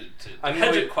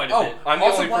hedge it quite a bit. I'm the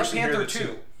also only Black person Panther here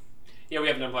 2. Yeah, we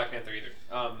haven't done Black Panther either.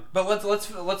 But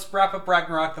let's wrap up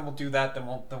Ragnarok, then we'll do that, then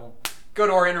we'll go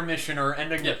to our intermission or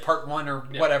ending with part 1 or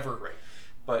whatever. Right.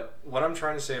 But what I'm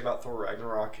trying to say about Thor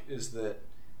Ragnarok is that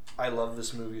I love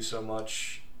this movie so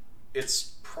much.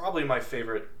 It's probably my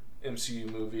favorite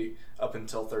MCU movie up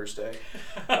until Thursday.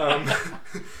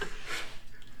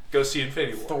 Go see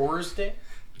Infinity War. Thursday?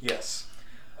 Yes.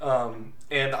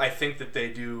 And I think that they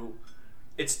do...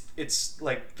 It's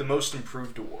like the most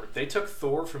improved award. They took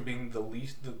Thor from being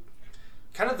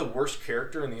kind of the worst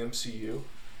character in the MCU,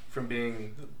 from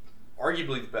being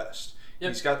arguably the best. Yep.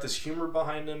 He's got this humor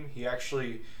behind him. He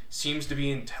actually seems to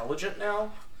be intelligent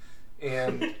now,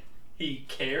 and he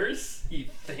cares. He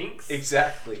thinks.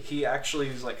 Exactly. He actually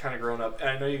is like kind of grown up. And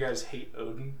I know you guys hate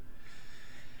Odin.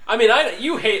 I mean,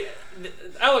 you hate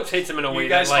Alex hates him in a way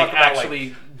that like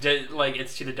actually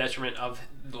it's to the detriment of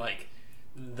like.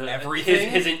 Everything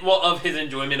his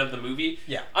enjoyment of the movie.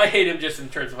 Yeah, I hate him just in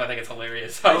terms of I think it's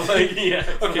hilarious.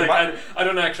 Okay, I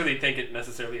don't actually think it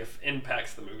necessarily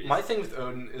impacts the movie. My thing with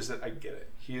Odin is that I get it.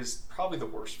 He is probably the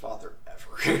worst father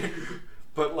ever.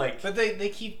 But they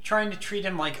keep trying to treat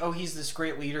him like, oh, he's this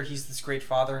great leader, he's this great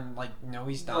father, and like, no,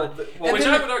 he's not. Which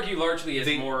I would argue largely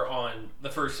is more on the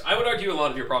first. I would argue a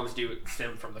lot of your problems do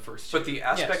stem from the first two. But the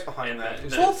aspect behind that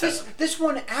is... Well, this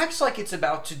one acts like it's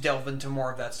about to delve into more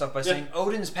of that stuff by saying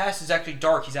Odin's past is actually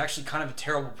dark, he's actually kind of a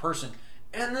terrible person.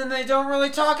 And then they don't really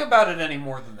talk about it any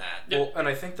more than that. Well, and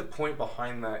I think the point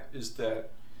behind that is that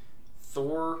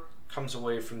Thor comes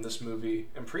away from this movie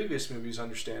and previous movies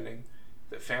understanding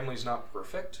that family's not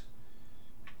perfect,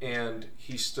 and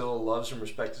he still loves and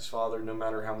respects his father no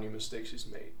matter how many mistakes he's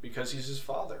made, because he's his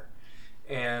father.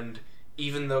 And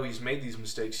even though he's made these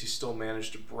mistakes, he's still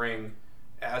managed to bring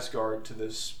Asgard to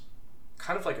this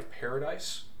kind of like a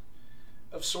paradise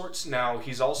of sorts. Now,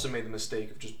 he's also made the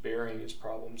mistake of just burying his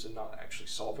problems and not actually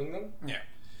solving them. Yeah.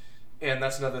 And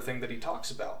that's another thing that he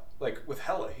talks about. Like, with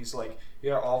Hela, he's like,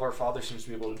 yeah, all of our father seems to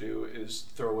be able to do is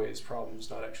throw away his problems,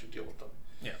 not actually deal with them.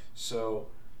 Yeah. So,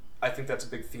 I think that's a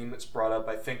big theme that's brought up.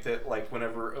 I think that, like,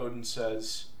 whenever Odin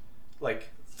says, like,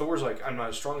 Thor's like, I'm not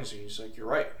as strong as you, he's like, you're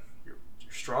right. You're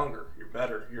stronger. You're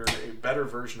better. You're a better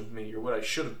version of me. You're what I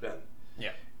should have been.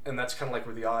 Yeah. And that's kind of like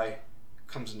where the eye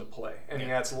comes into play. And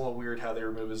yeah, it's a little weird how they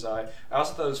remove his eye. I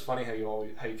also thought it was funny how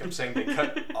you kept saying they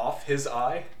cut off his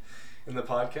eye in the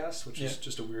podcast, which is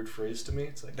just a weird phrase to me.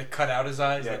 It's like they cut out his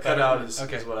eyes. Yeah, cut out is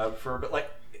what I prefer. But like,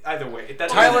 either way,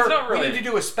 Tyler, really... we need to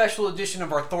do a special edition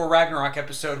of our Thor Ragnarok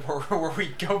episode where we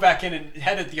go back in and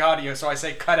edit the audio, so I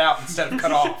say cut out instead of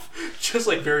cut off. Just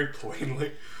like very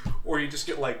plainly. Or you just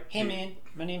get like... Hey man,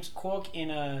 my name's Korg,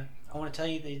 and I want to tell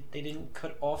you they didn't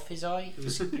cut off his eye.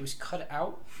 It was cut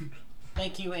out.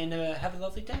 Thank you, and have a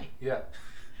lovely day. Yeah.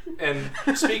 And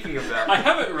speaking of that... I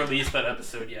haven't released that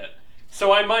episode yet.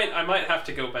 So I might have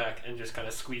to go back and just kind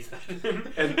of squeeze that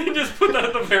in and just put that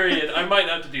at the very end. I might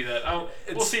have to do that.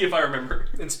 We'll see if I remember.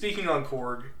 And speaking on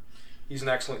Korg, he's an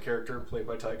excellent character played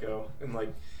by Tycho, and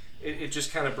like it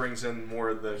just kind of brings in more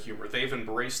of the humor. They've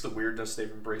embraced the weirdness,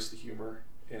 they've embraced the humor,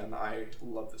 and I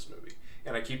love this movie.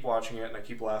 And I keep watching it, and I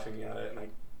keep laughing at it, and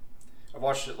I've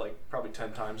watched it like probably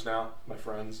 10 times now, my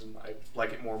friends, and I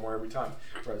like it more and more every time.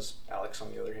 Whereas Alex,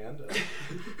 on the other hand,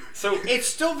 so it's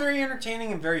still very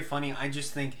entertaining and very funny. I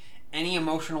just think any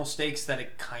emotional stakes that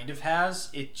it kind of has,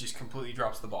 it just completely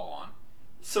drops the ball on.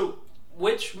 So,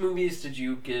 which movies did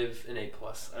you give an A+?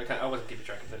 I wasn't keeping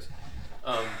track of those.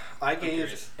 I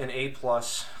gave an A+.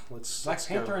 Black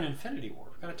Panther and Infinity War.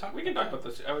 We can talk about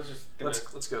this. I was just gonna...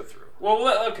 let's go through.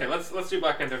 Well, okay. Let's do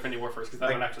Black Panther Infinity War first because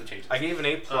that would actually change. I gave an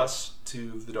A+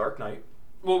 to The Dark Knight.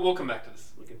 We'll come back to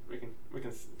this. We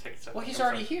can take a step. Well, he's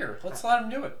already here. Let's let him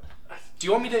do it. Do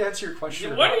you want me to answer your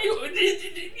question? What are you?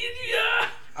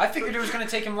 I figured it was going to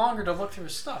take him longer to look through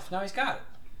his stuff. Now he's got it.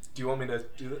 Do you want me to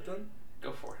do that then?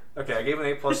 Go for it. Okay, I gave an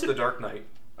A+ to The Dark Knight.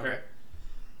 Okay.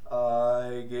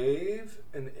 I gave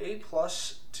an A+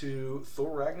 to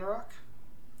Thor Ragnarok.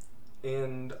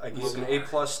 And I gave an A+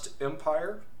 to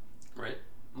Empire. Right.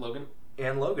 Logan.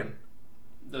 And Logan.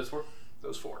 Those four?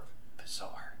 Those four.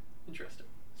 Bizarre. Interesting.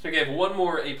 So I gave one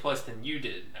more A+ than you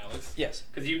did, Alex. Yes.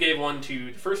 Because you gave one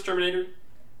to the first Terminator.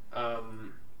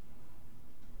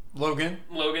 Logan.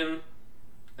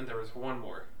 And there was one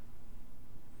more.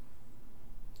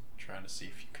 I'm trying to see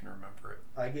if you can remember it.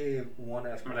 I gave one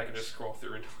F-. I mean, I can just scroll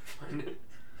through until I find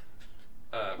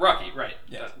it. Rocky, right.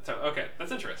 Yeah. So, okay,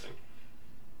 that's interesting.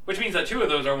 Which means that two of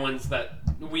those are ones that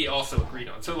we also agreed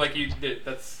on. So, like,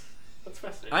 that's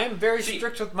fascinating. I am very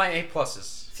strict with my A+.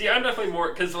 See, I'm definitely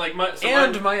more... Because, like, my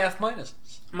F-.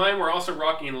 Mine were also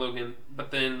Rocky and Logan, but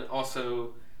then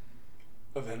also...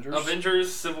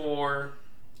 Avengers, Civil War...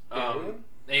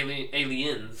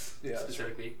 Aliens,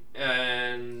 specifically.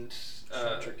 And...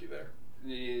 tricky there.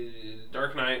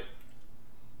 Dark Knight.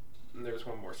 And there's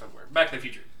one more somewhere. Back to the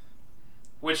Future.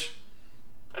 Which...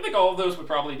 I think all of those would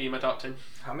probably be in my top 10.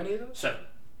 How many of those? 7.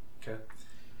 Okay.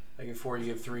 I gave 4, you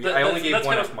gave 3. I only gave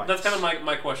one of mine. That's kind of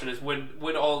my question is,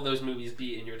 would all of those movies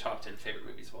be in your top 10 favorite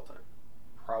movies of all time?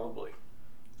 Probably.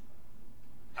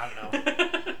 I don't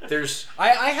know. There's... I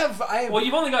have... Well,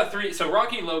 you've only got 3, so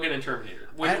Rocky, Logan, and Terminator.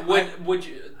 Would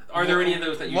you... Are there any of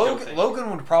those that you don't think? Logan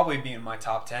would probably be in my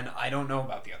top 10. I don't know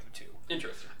about the other two.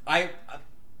 Interesting.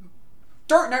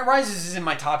 Dark Knight Rises is in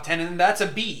my top 10, and that's a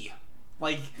B.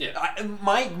 Like, yeah.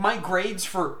 My grades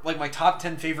for, like, my top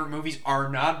 10 favorite movies are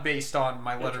not based on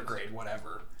my letter grade,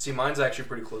 whatever. See, mine's actually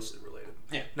pretty closely related.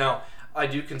 Yeah. Now, I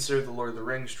do consider the Lord of the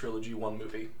Rings trilogy one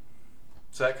movie.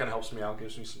 So that kind of helps me out,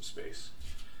 gives me some space.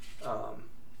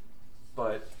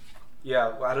 But,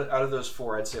 yeah, out of those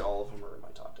 4, I'd say all of them are in my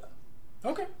top 10.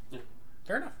 Okay. Yeah.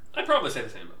 Fair enough. I'd probably say the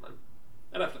same about mine.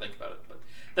 I'd have to think about it. But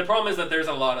the problem is that there's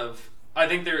a lot of... I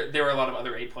think there are a lot of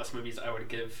other A+ movies I would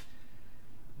give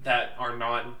that are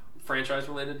non-franchise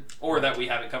related, or that we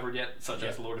haven't covered yet, such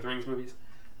as the Lord of the Rings movies.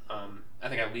 I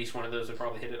think at least one of those would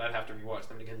probably hit it. I'd have to rewatch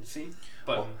them again to see.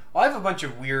 But well, I have a bunch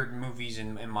of weird movies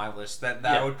in my list that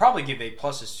I would probably give A+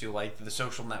 to, like The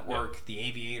Social Network, The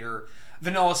Aviator,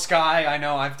 Vanilla Sky. I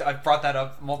know I've brought that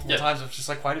up multiple times. It's just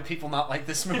like, why do people not like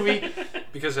this movie?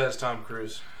 Because it has Tom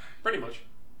Cruise. Pretty much.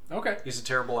 Okay. He's a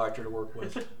terrible actor to work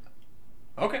with.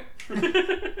 Okay.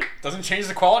 Doesn't change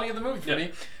the quality of the movie for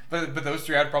me. But those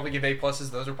 3 I'd probably give A+.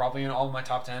 Those are probably in all of my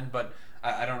top 10. But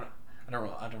I don't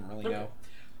really know.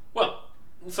 Well,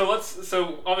 so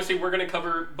obviously we're going to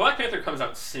cover Black Panther comes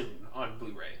out soon on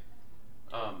Blu-ray.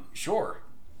 Sure.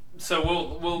 So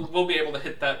we'll be able to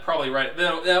hit that probably right.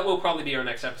 That will probably be our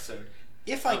next episode.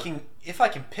 If I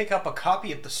can pick up a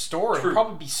copy at the store, it'll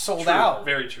probably be sold out.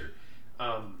 Very true.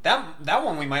 That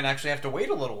one we might actually have to wait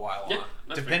a little while on,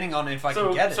 depending on if I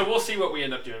can get it. So we'll see what we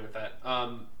end up doing with that.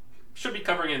 Should be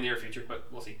covering it in the near future, but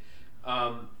we'll see.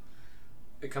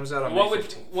 It comes out on May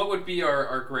 15th. What would be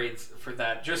our grades for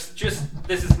that? Just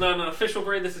this is not an official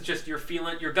grade. This is just your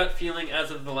gut feeling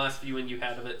as of the last viewing you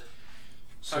had of it.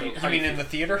 So you mean in the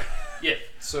theater? Yeah.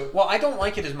 Well, I don't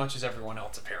like it as much as everyone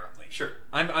else apparently. Sure.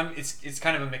 It's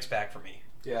kind of a mixed bag for me.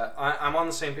 Yeah, I'm on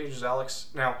the same page as Alex.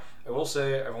 Now, I will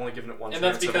say I've only given it one and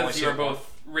chance. And that's because you're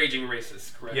both raging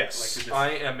racists, correct? Yes. Like I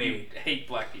am you hate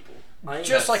black people.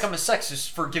 Just like I'm a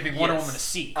sexist for giving Wonder Woman a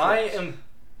C. I am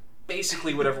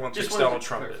basically what everyone thinks Donald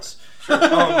Trump is.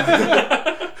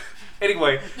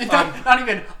 Anyway. Not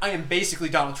even, I am basically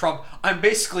Donald Trump. I'm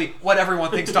basically what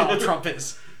everyone thinks Donald Trump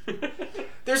is.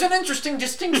 There's an interesting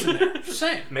distinction there. Just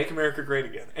saying. Make America great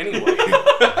again. Anyway.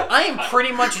 I am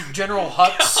pretty much General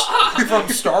Hux from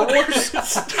Star Wars.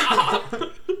 Stop.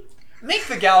 Make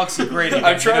the galaxy great again.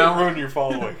 I'm trying to ruin your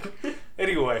following.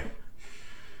 Anyway.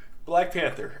 Black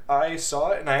Panther. I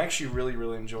saw it, and I actually really,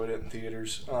 really enjoyed it in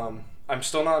theaters. I'm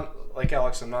still not, like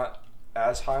Alex, I'm not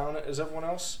as high on it as everyone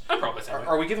else. I'm probably saying.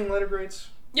 Are we giving letter grades?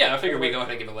 Yeah, I figure we go ahead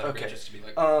and give a letter grade just to be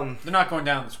like... They're not going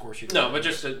down the score sheet. No, but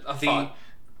just a thought.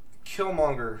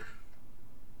 Killmonger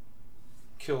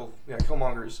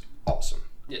is awesome.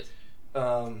 Yes.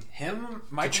 Him,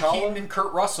 Michael Keaton, and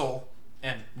Kurt Russell,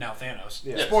 and now Thanos,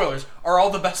 spoilers, are all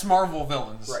the best Marvel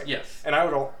villains. Right. Yes. And I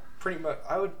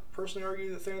would personally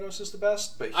argue that Thanos is the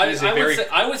best, but I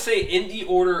would say in the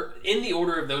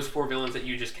order of those four villains that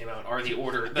you just came out are the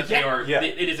order that they are. Yeah.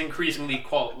 It is increasingly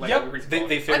quality.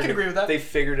 They figured I can agree with that. They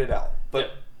figured it out,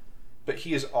 but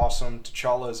he is awesome.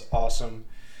 T'Challa is awesome.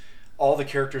 All the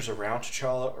characters around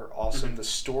T'Challa are awesome. Mm-hmm. The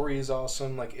story is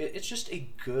awesome. Like it's just a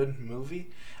good movie.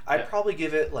 I'd probably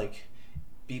give it like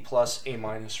B+, A-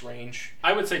 range.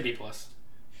 I would say B+.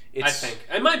 I think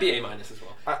it might be A- as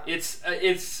well.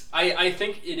 I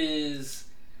think it is.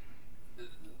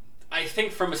 I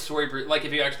think from a story, like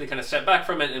if you actually kind of step back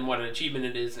from it and what an achievement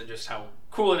it is and just how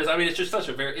cool it is. I mean, it's just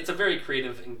it's a very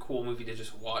creative and cool movie to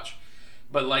just watch.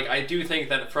 But like, I do think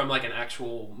that from like an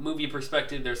actual movie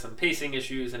perspective, there's some pacing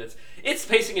issues, and it's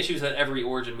pacing issues that every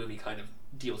origin movie kind of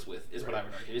deals with. Is what I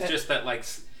would argue. It's just that like,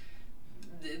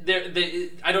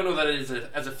 I don't know that it is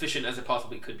as efficient as it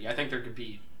possibly could be. I think there could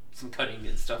be some cutting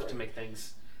and stuff to make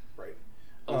things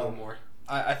a little more.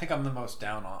 I think I'm the most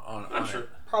down on I'm sure.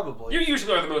 Probably. You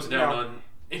usually are the most down on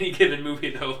any given movie,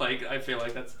 though. Like, I feel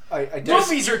like that's...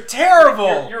 Movies are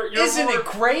terrible! Isn't it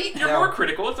great? You're more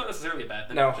critical. It's not necessarily a bad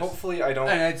thing. Now, hopefully I don't...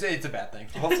 It's a bad thing.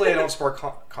 Hopefully I don't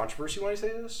spark controversy when I say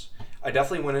this. I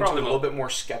definitely went into it a little bit more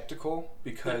skeptical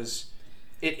because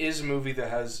it is a movie that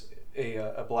has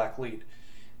a black lead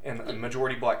and a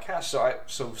majority black cast.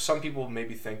 So some people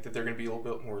maybe think that they're going to be a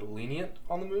little bit more lenient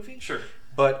on the movie. Sure.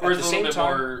 But or at the same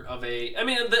time... more of a... I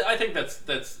mean, I think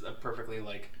that's a perfectly,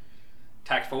 like...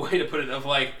 tactful way to put it of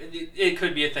like it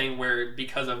could be a thing where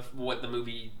because of what the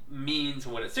movie means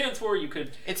and what it stands for you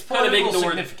could it's kind of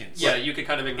ignore significance you could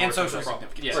kind of ignore and social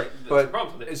significance but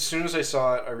as soon as I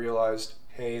saw it I realized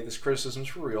hey this criticism's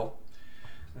for real.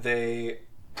 They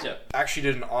actually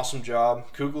did an awesome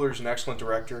job. Coogler's an excellent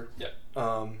director.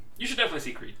 You should definitely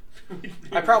see Creed.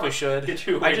 I probably should. Get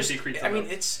you away to see Creed. I mean,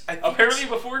 it's apparently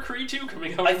before Creed 2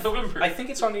 coming out in November. I think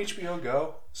it's on HBO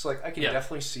Go, so like I can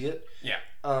definitely see it. Yeah.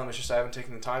 It's just I haven't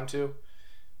taken the time to.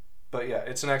 But yeah,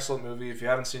 it's an excellent movie. If you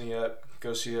haven't seen it yet,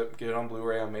 go see it. Get it on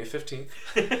Blu-ray on May 15th.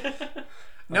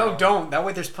 No, don't. That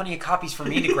way, there's plenty of copies for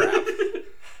me to grab.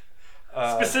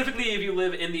 Specifically, if you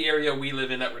live in the area we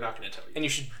live in, that we're not going to tell you. And you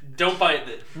should don't buy it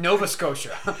then. Nova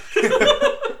Scotia.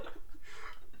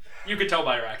 You could tell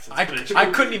by our accents.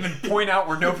 I couldn't even point out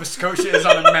where Nova Scotia is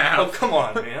on a map. Oh, come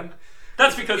on, man.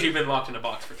 That's because you've been locked in a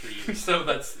box for 3 years. So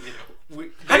that's,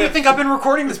 How do you think I've been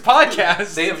recording this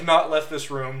podcast? They have not left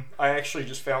this room. I actually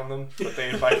just found them, but they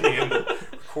invited me in to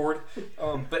record.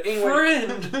 But anyway,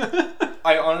 friend.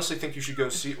 I honestly think you should go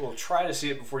see it. Well, try to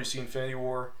see it before you see Infinity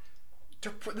War.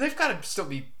 They've got to still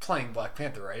be playing Black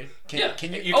Panther, right? Can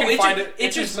you can find it?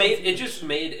 It just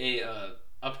made a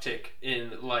uptick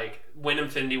in like when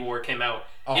Infinity War came out.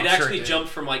 It actually jumped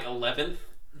from like 11th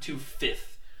to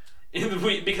 5th in the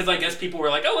week because I guess people were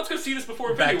like, "Oh, let's go see this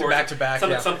before Infinity War." Back to back,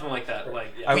 something like that.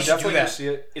 Right. Like, I would definitely go see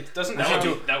it. It doesn't.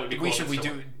 That would be cool.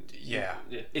 Yeah.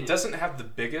 It doesn't have the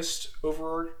biggest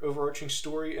overarching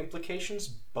story implications,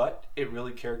 but it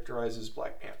really characterizes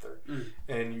Black Panther,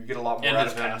 and you get a lot more out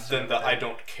of him than the I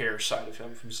don't care side of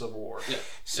him from Civil War. Yeah.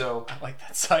 So I like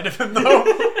that side of him though.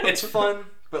 It's fun,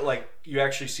 but like you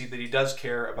actually see that he does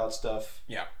care about stuff.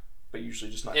 Yeah. But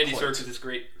usually just not. Andy Serkis is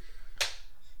great.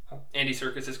 Huh? Andy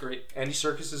Serkis is great. Andy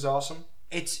Serkis is awesome.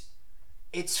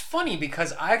 It's funny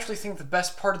because I actually think the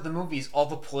best part of the movie is all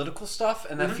the political stuff,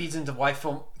 and that feeds into why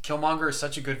Killmonger is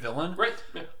such a good villain. Right.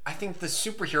 Yeah. I think the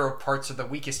superhero parts are the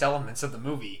weakest elements of the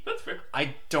movie. That's fair.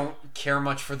 I don't care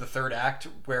much for the third act,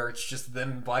 where it's just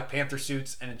them in Black Panther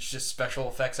suits and it's just special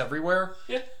effects everywhere.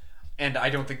 Yeah. And I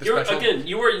don't think you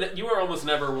are almost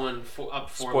never one up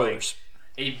for spoilers.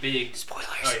 Like a big spoilers.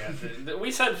 Oh yeah,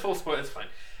 we said full spoilers. It's fine.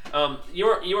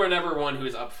 You are never one who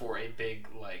is up for a big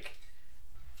like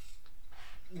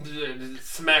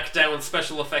SmackDown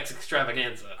special effects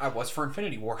extravaganza. I was for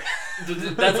Infinity War.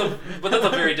 That's a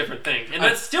very different thing, and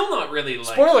that's still not really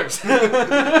like spoilers.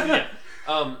 Yeah,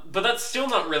 but that's still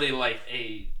not really like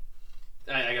a.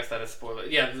 I guess that is spoiler.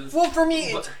 Yeah. Well, for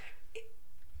me,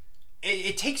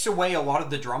 it takes away a lot of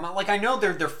the drama. Like I know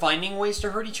they're finding ways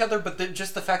to hurt each other, but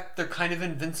just the fact that they're kind of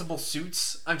invincible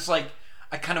suits, I'm just like.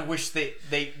 I kind of wish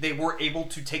they were able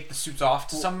to take the suits off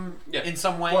to in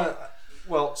some way.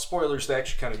 Well, spoilers they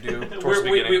actually kind of do towards the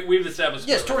beginning. We've established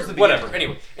spoilers. Yes, towards the beginning. Whatever.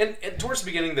 Anyway, and towards the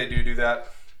beginning they do that,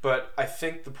 but I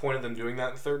think the point of them doing that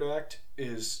in the third act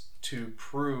is to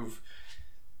prove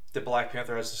that Black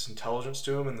Panther has this intelligence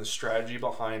to him and the strategy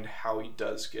behind how he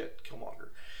does get Killmonger.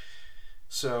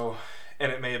 So,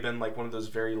 and it may have been like one of those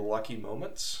very lucky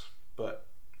moments, but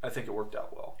I think it worked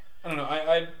out well. I don't know.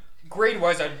 I grade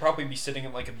wise, I'd probably be sitting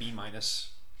at like a B-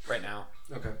 right now.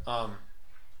 Okay.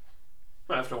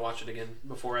 I have to watch it again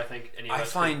before I think any of I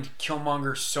find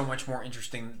Killmonger so much more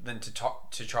interesting than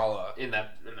T'Challa in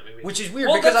that movie, which is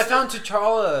weird because I found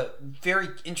T'Challa very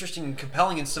interesting and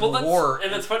compelling in Civil War.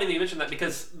 And that's funny that you mentioned that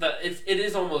because it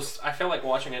is almost. I feel like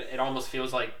watching it. It almost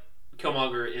feels like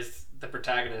Killmonger is the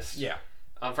protagonist. Yeah.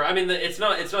 It's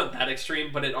not that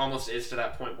extreme, but it almost is to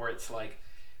that point where it's like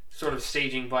sort of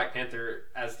staging Black Panther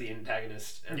as the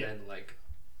antagonist, and then like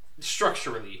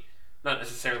structurally. Not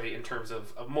necessarily in terms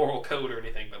of moral code or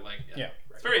anything, but like,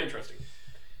 it's very interesting.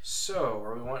 So,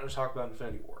 are we wanting to talk about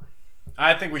Infinity War?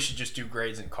 I think we should just do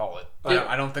grades and call it. Yeah.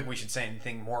 I don't think we should say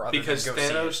anything more other because than go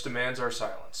Thanos demands our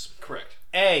silence. Correct.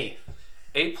 A++.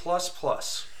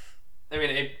 I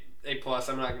mean, A++.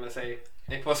 I'm not going to say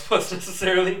A++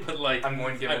 necessarily, but like I'm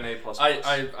going to give it an A++.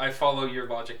 I follow your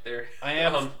logic there. I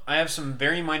have some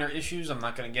very minor issues. I'm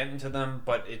not going to get into them,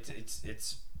 but it's.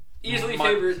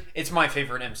 Favorite. It's my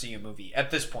favorite MCU movie at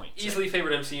this point. Easily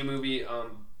favorite MCU movie.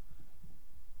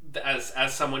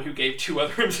 As someone who gave 2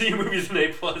 other MCU movies an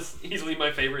A+, easily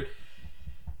my favorite.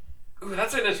 Ooh,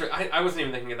 that's an interesting. I wasn't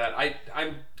even thinking of that.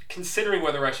 I'm considering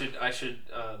whether I should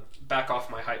back off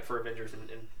my hype for Avengers and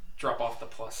drop off the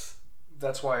plus.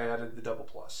 That's why I added the double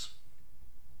plus,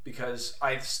 because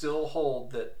I still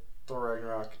hold that Thor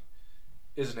Ragnarok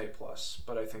is an A+,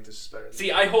 but I think this is better.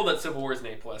 I hold that Civil War is an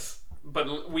A+.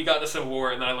 But we got to Civil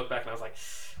War, and then I look back and I was like,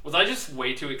 was I just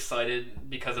way too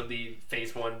excited because of the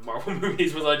Phase 1 Marvel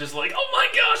movies? Was I just like, oh my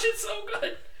gosh, it's so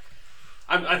good?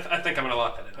 I think I'm gonna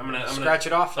lock that in. I'm gonna scratch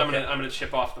it off. I'm gonna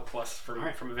chip off the plus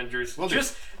from Avengers. Well,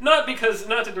 just not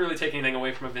to really take anything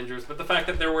away from Avengers, but the fact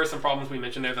that there were some problems we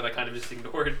mentioned there that I kind of just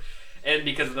ignored, and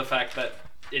because of the fact that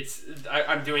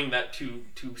I'm doing that to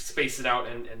space it out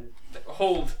and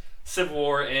hold Civil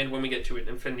War and when we get to it,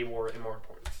 Infinity War in more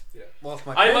importance. Yeah. Well,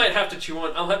 I might have to chew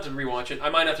on. I'll have to rewatch it. I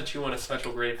might have to chew on a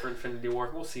special grade for Infinity War.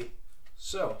 We'll see.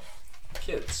 So,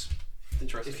 kids,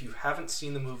 if you haven't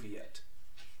seen the movie yet,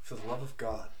 for the love of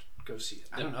God, go see it.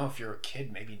 I don't know if you're a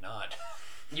kid, maybe not.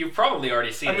 You've probably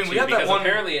already seen it too, because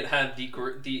apparently it had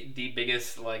the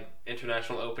biggest like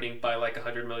international opening by like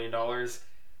 $100 million,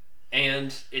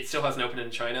 and it still hasn't opened in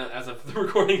China as of the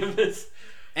recording of this.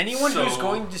 Anyone who's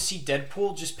going to see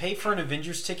Deadpool, just pay for an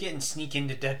Avengers ticket and sneak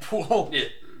into Deadpool. Yeah.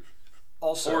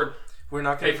 Also, we're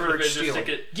not going to encourage stealing.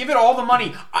 Give it all the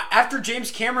money. After James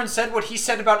Cameron said what he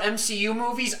said about MCU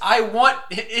movies, I want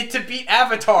it to beat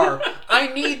Avatar.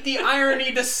 I need the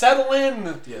irony to settle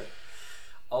in. Yeah.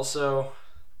 Also,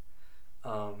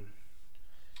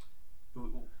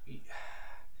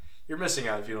 you're missing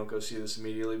out if you don't go see this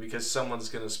immediately, because someone's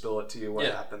going to spill it to you what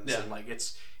happens, and like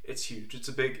it's huge. It's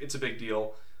a big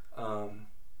deal. Go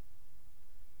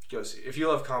see. If you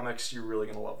love comics, you're really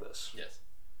going to love this. Yes.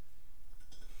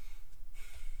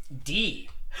 D.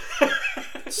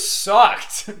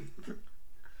 Sucked.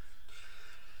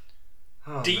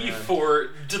 Oh, D man. for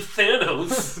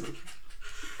Thanos.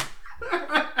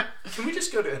 Can we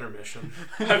just go to intermission?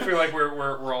 I feel like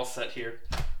we're all set here.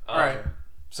 All right.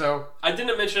 So I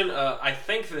didn't mention. I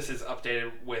think this is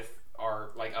updated with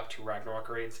our like up to Ragnarok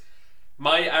grades.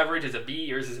 My average is a B.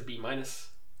 Yours is a B-.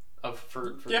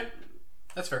 For yeah,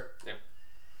 that's fair. Yeah.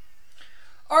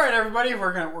 All right, everybody,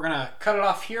 we're gonna cut it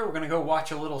off here. We're gonna go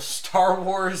watch a little Star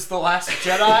Wars: The Last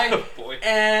Jedi, oh boy.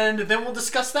 And then we'll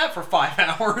discuss that for 5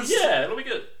 hours. Yeah, it'll be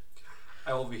good.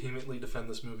 I will vehemently defend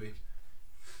this movie.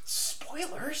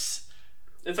 Spoilers.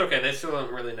 It's okay. They still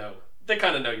don't really know. They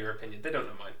kind of know your opinion. They don't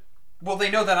know mine. Well, they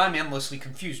know that I'm endlessly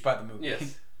confused by the movie.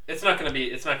 Yes, it's not gonna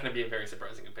be a very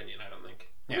surprising opinion. I don't think.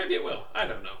 Yeah. Maybe it will. I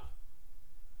don't know.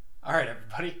 All right,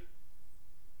 everybody.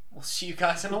 We'll see you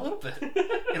guys in a little bit.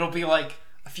 It'll be like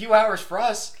a few hours for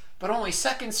us, but only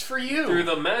seconds for you. Through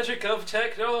the magic of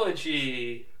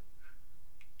technology.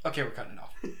 Okay, we're cutting it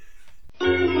off.